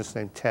an artist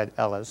named Ted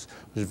Ellis,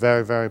 who's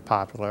very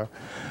popular.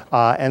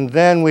 And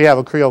then we have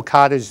a Creole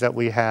cottage that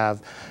we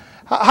have.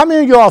 How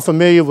many of you are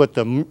familiar with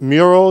the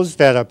murals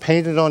that are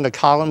painted on the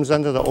columns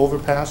under the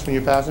overpass when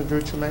you're passing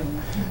through,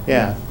 Tremaine?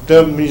 Yeah,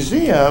 the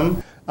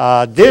museum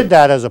did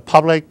that as a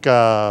public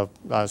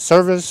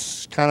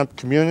service kind of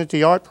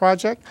community art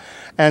project.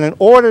 And in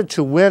order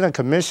to win a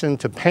commission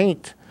to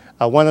paint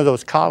one of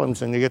those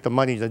columns and to get the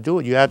money to do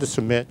it, you had to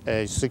submit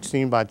a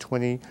 16 by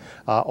 20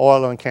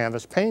 oil on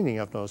canvas painting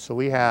of those. So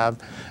we have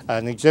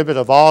an exhibit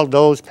of all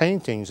those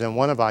paintings in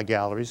one of our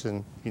galleries,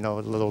 and you know,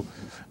 a little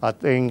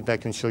thing that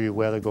can show you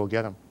where to go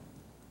get them.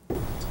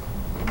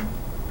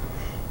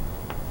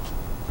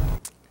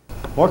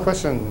 More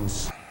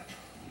questions?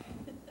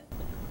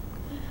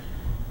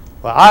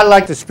 Well, I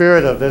like the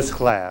spirit of this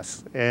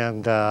class,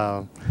 and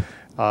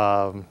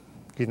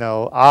you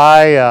know,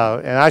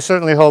 I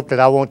certainly hope that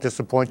I won't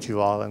disappoint you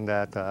all, and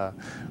that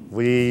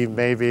we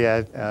maybe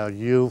at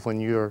you, when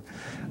you're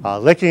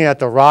looking at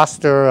the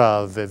roster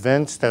of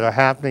events that are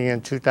happening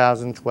in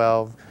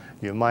 2012,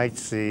 you might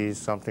see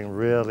something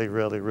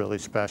really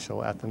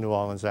special at the New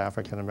Orleans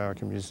African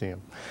American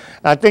Museum.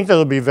 And I think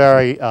that'll be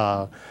very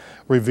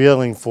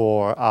revealing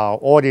for our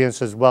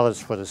audience as well as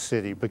for the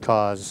city,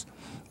 because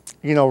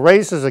you know,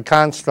 race is a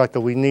construct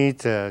that we need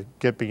to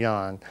get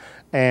beyond,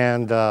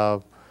 and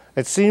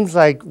it seems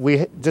like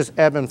we just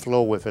ebb and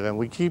flow with it, and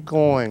we keep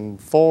going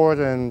forward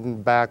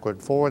and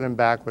backward, forward and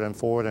backward, and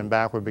forward and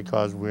backward,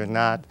 because we're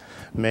not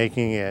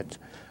making it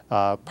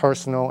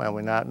personal, and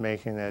we're not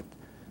making it,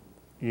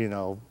 you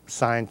know,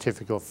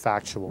 scientific or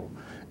factual.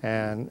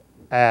 And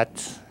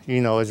at,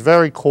 you know, its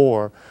very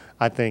core,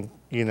 I think,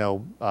 you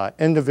know,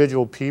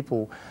 individual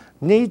people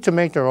need to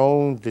make their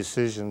own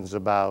decisions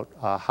about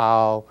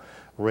how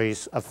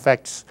race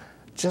affects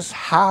just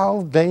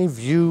how they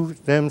view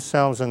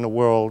themselves in the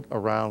world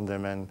around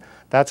them. And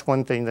that's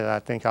one thing that I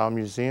think our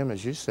museum,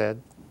 as you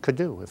said, could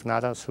do. If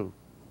not us, who?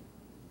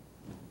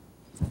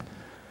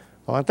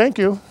 Well, thank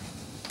you.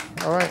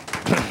 All right.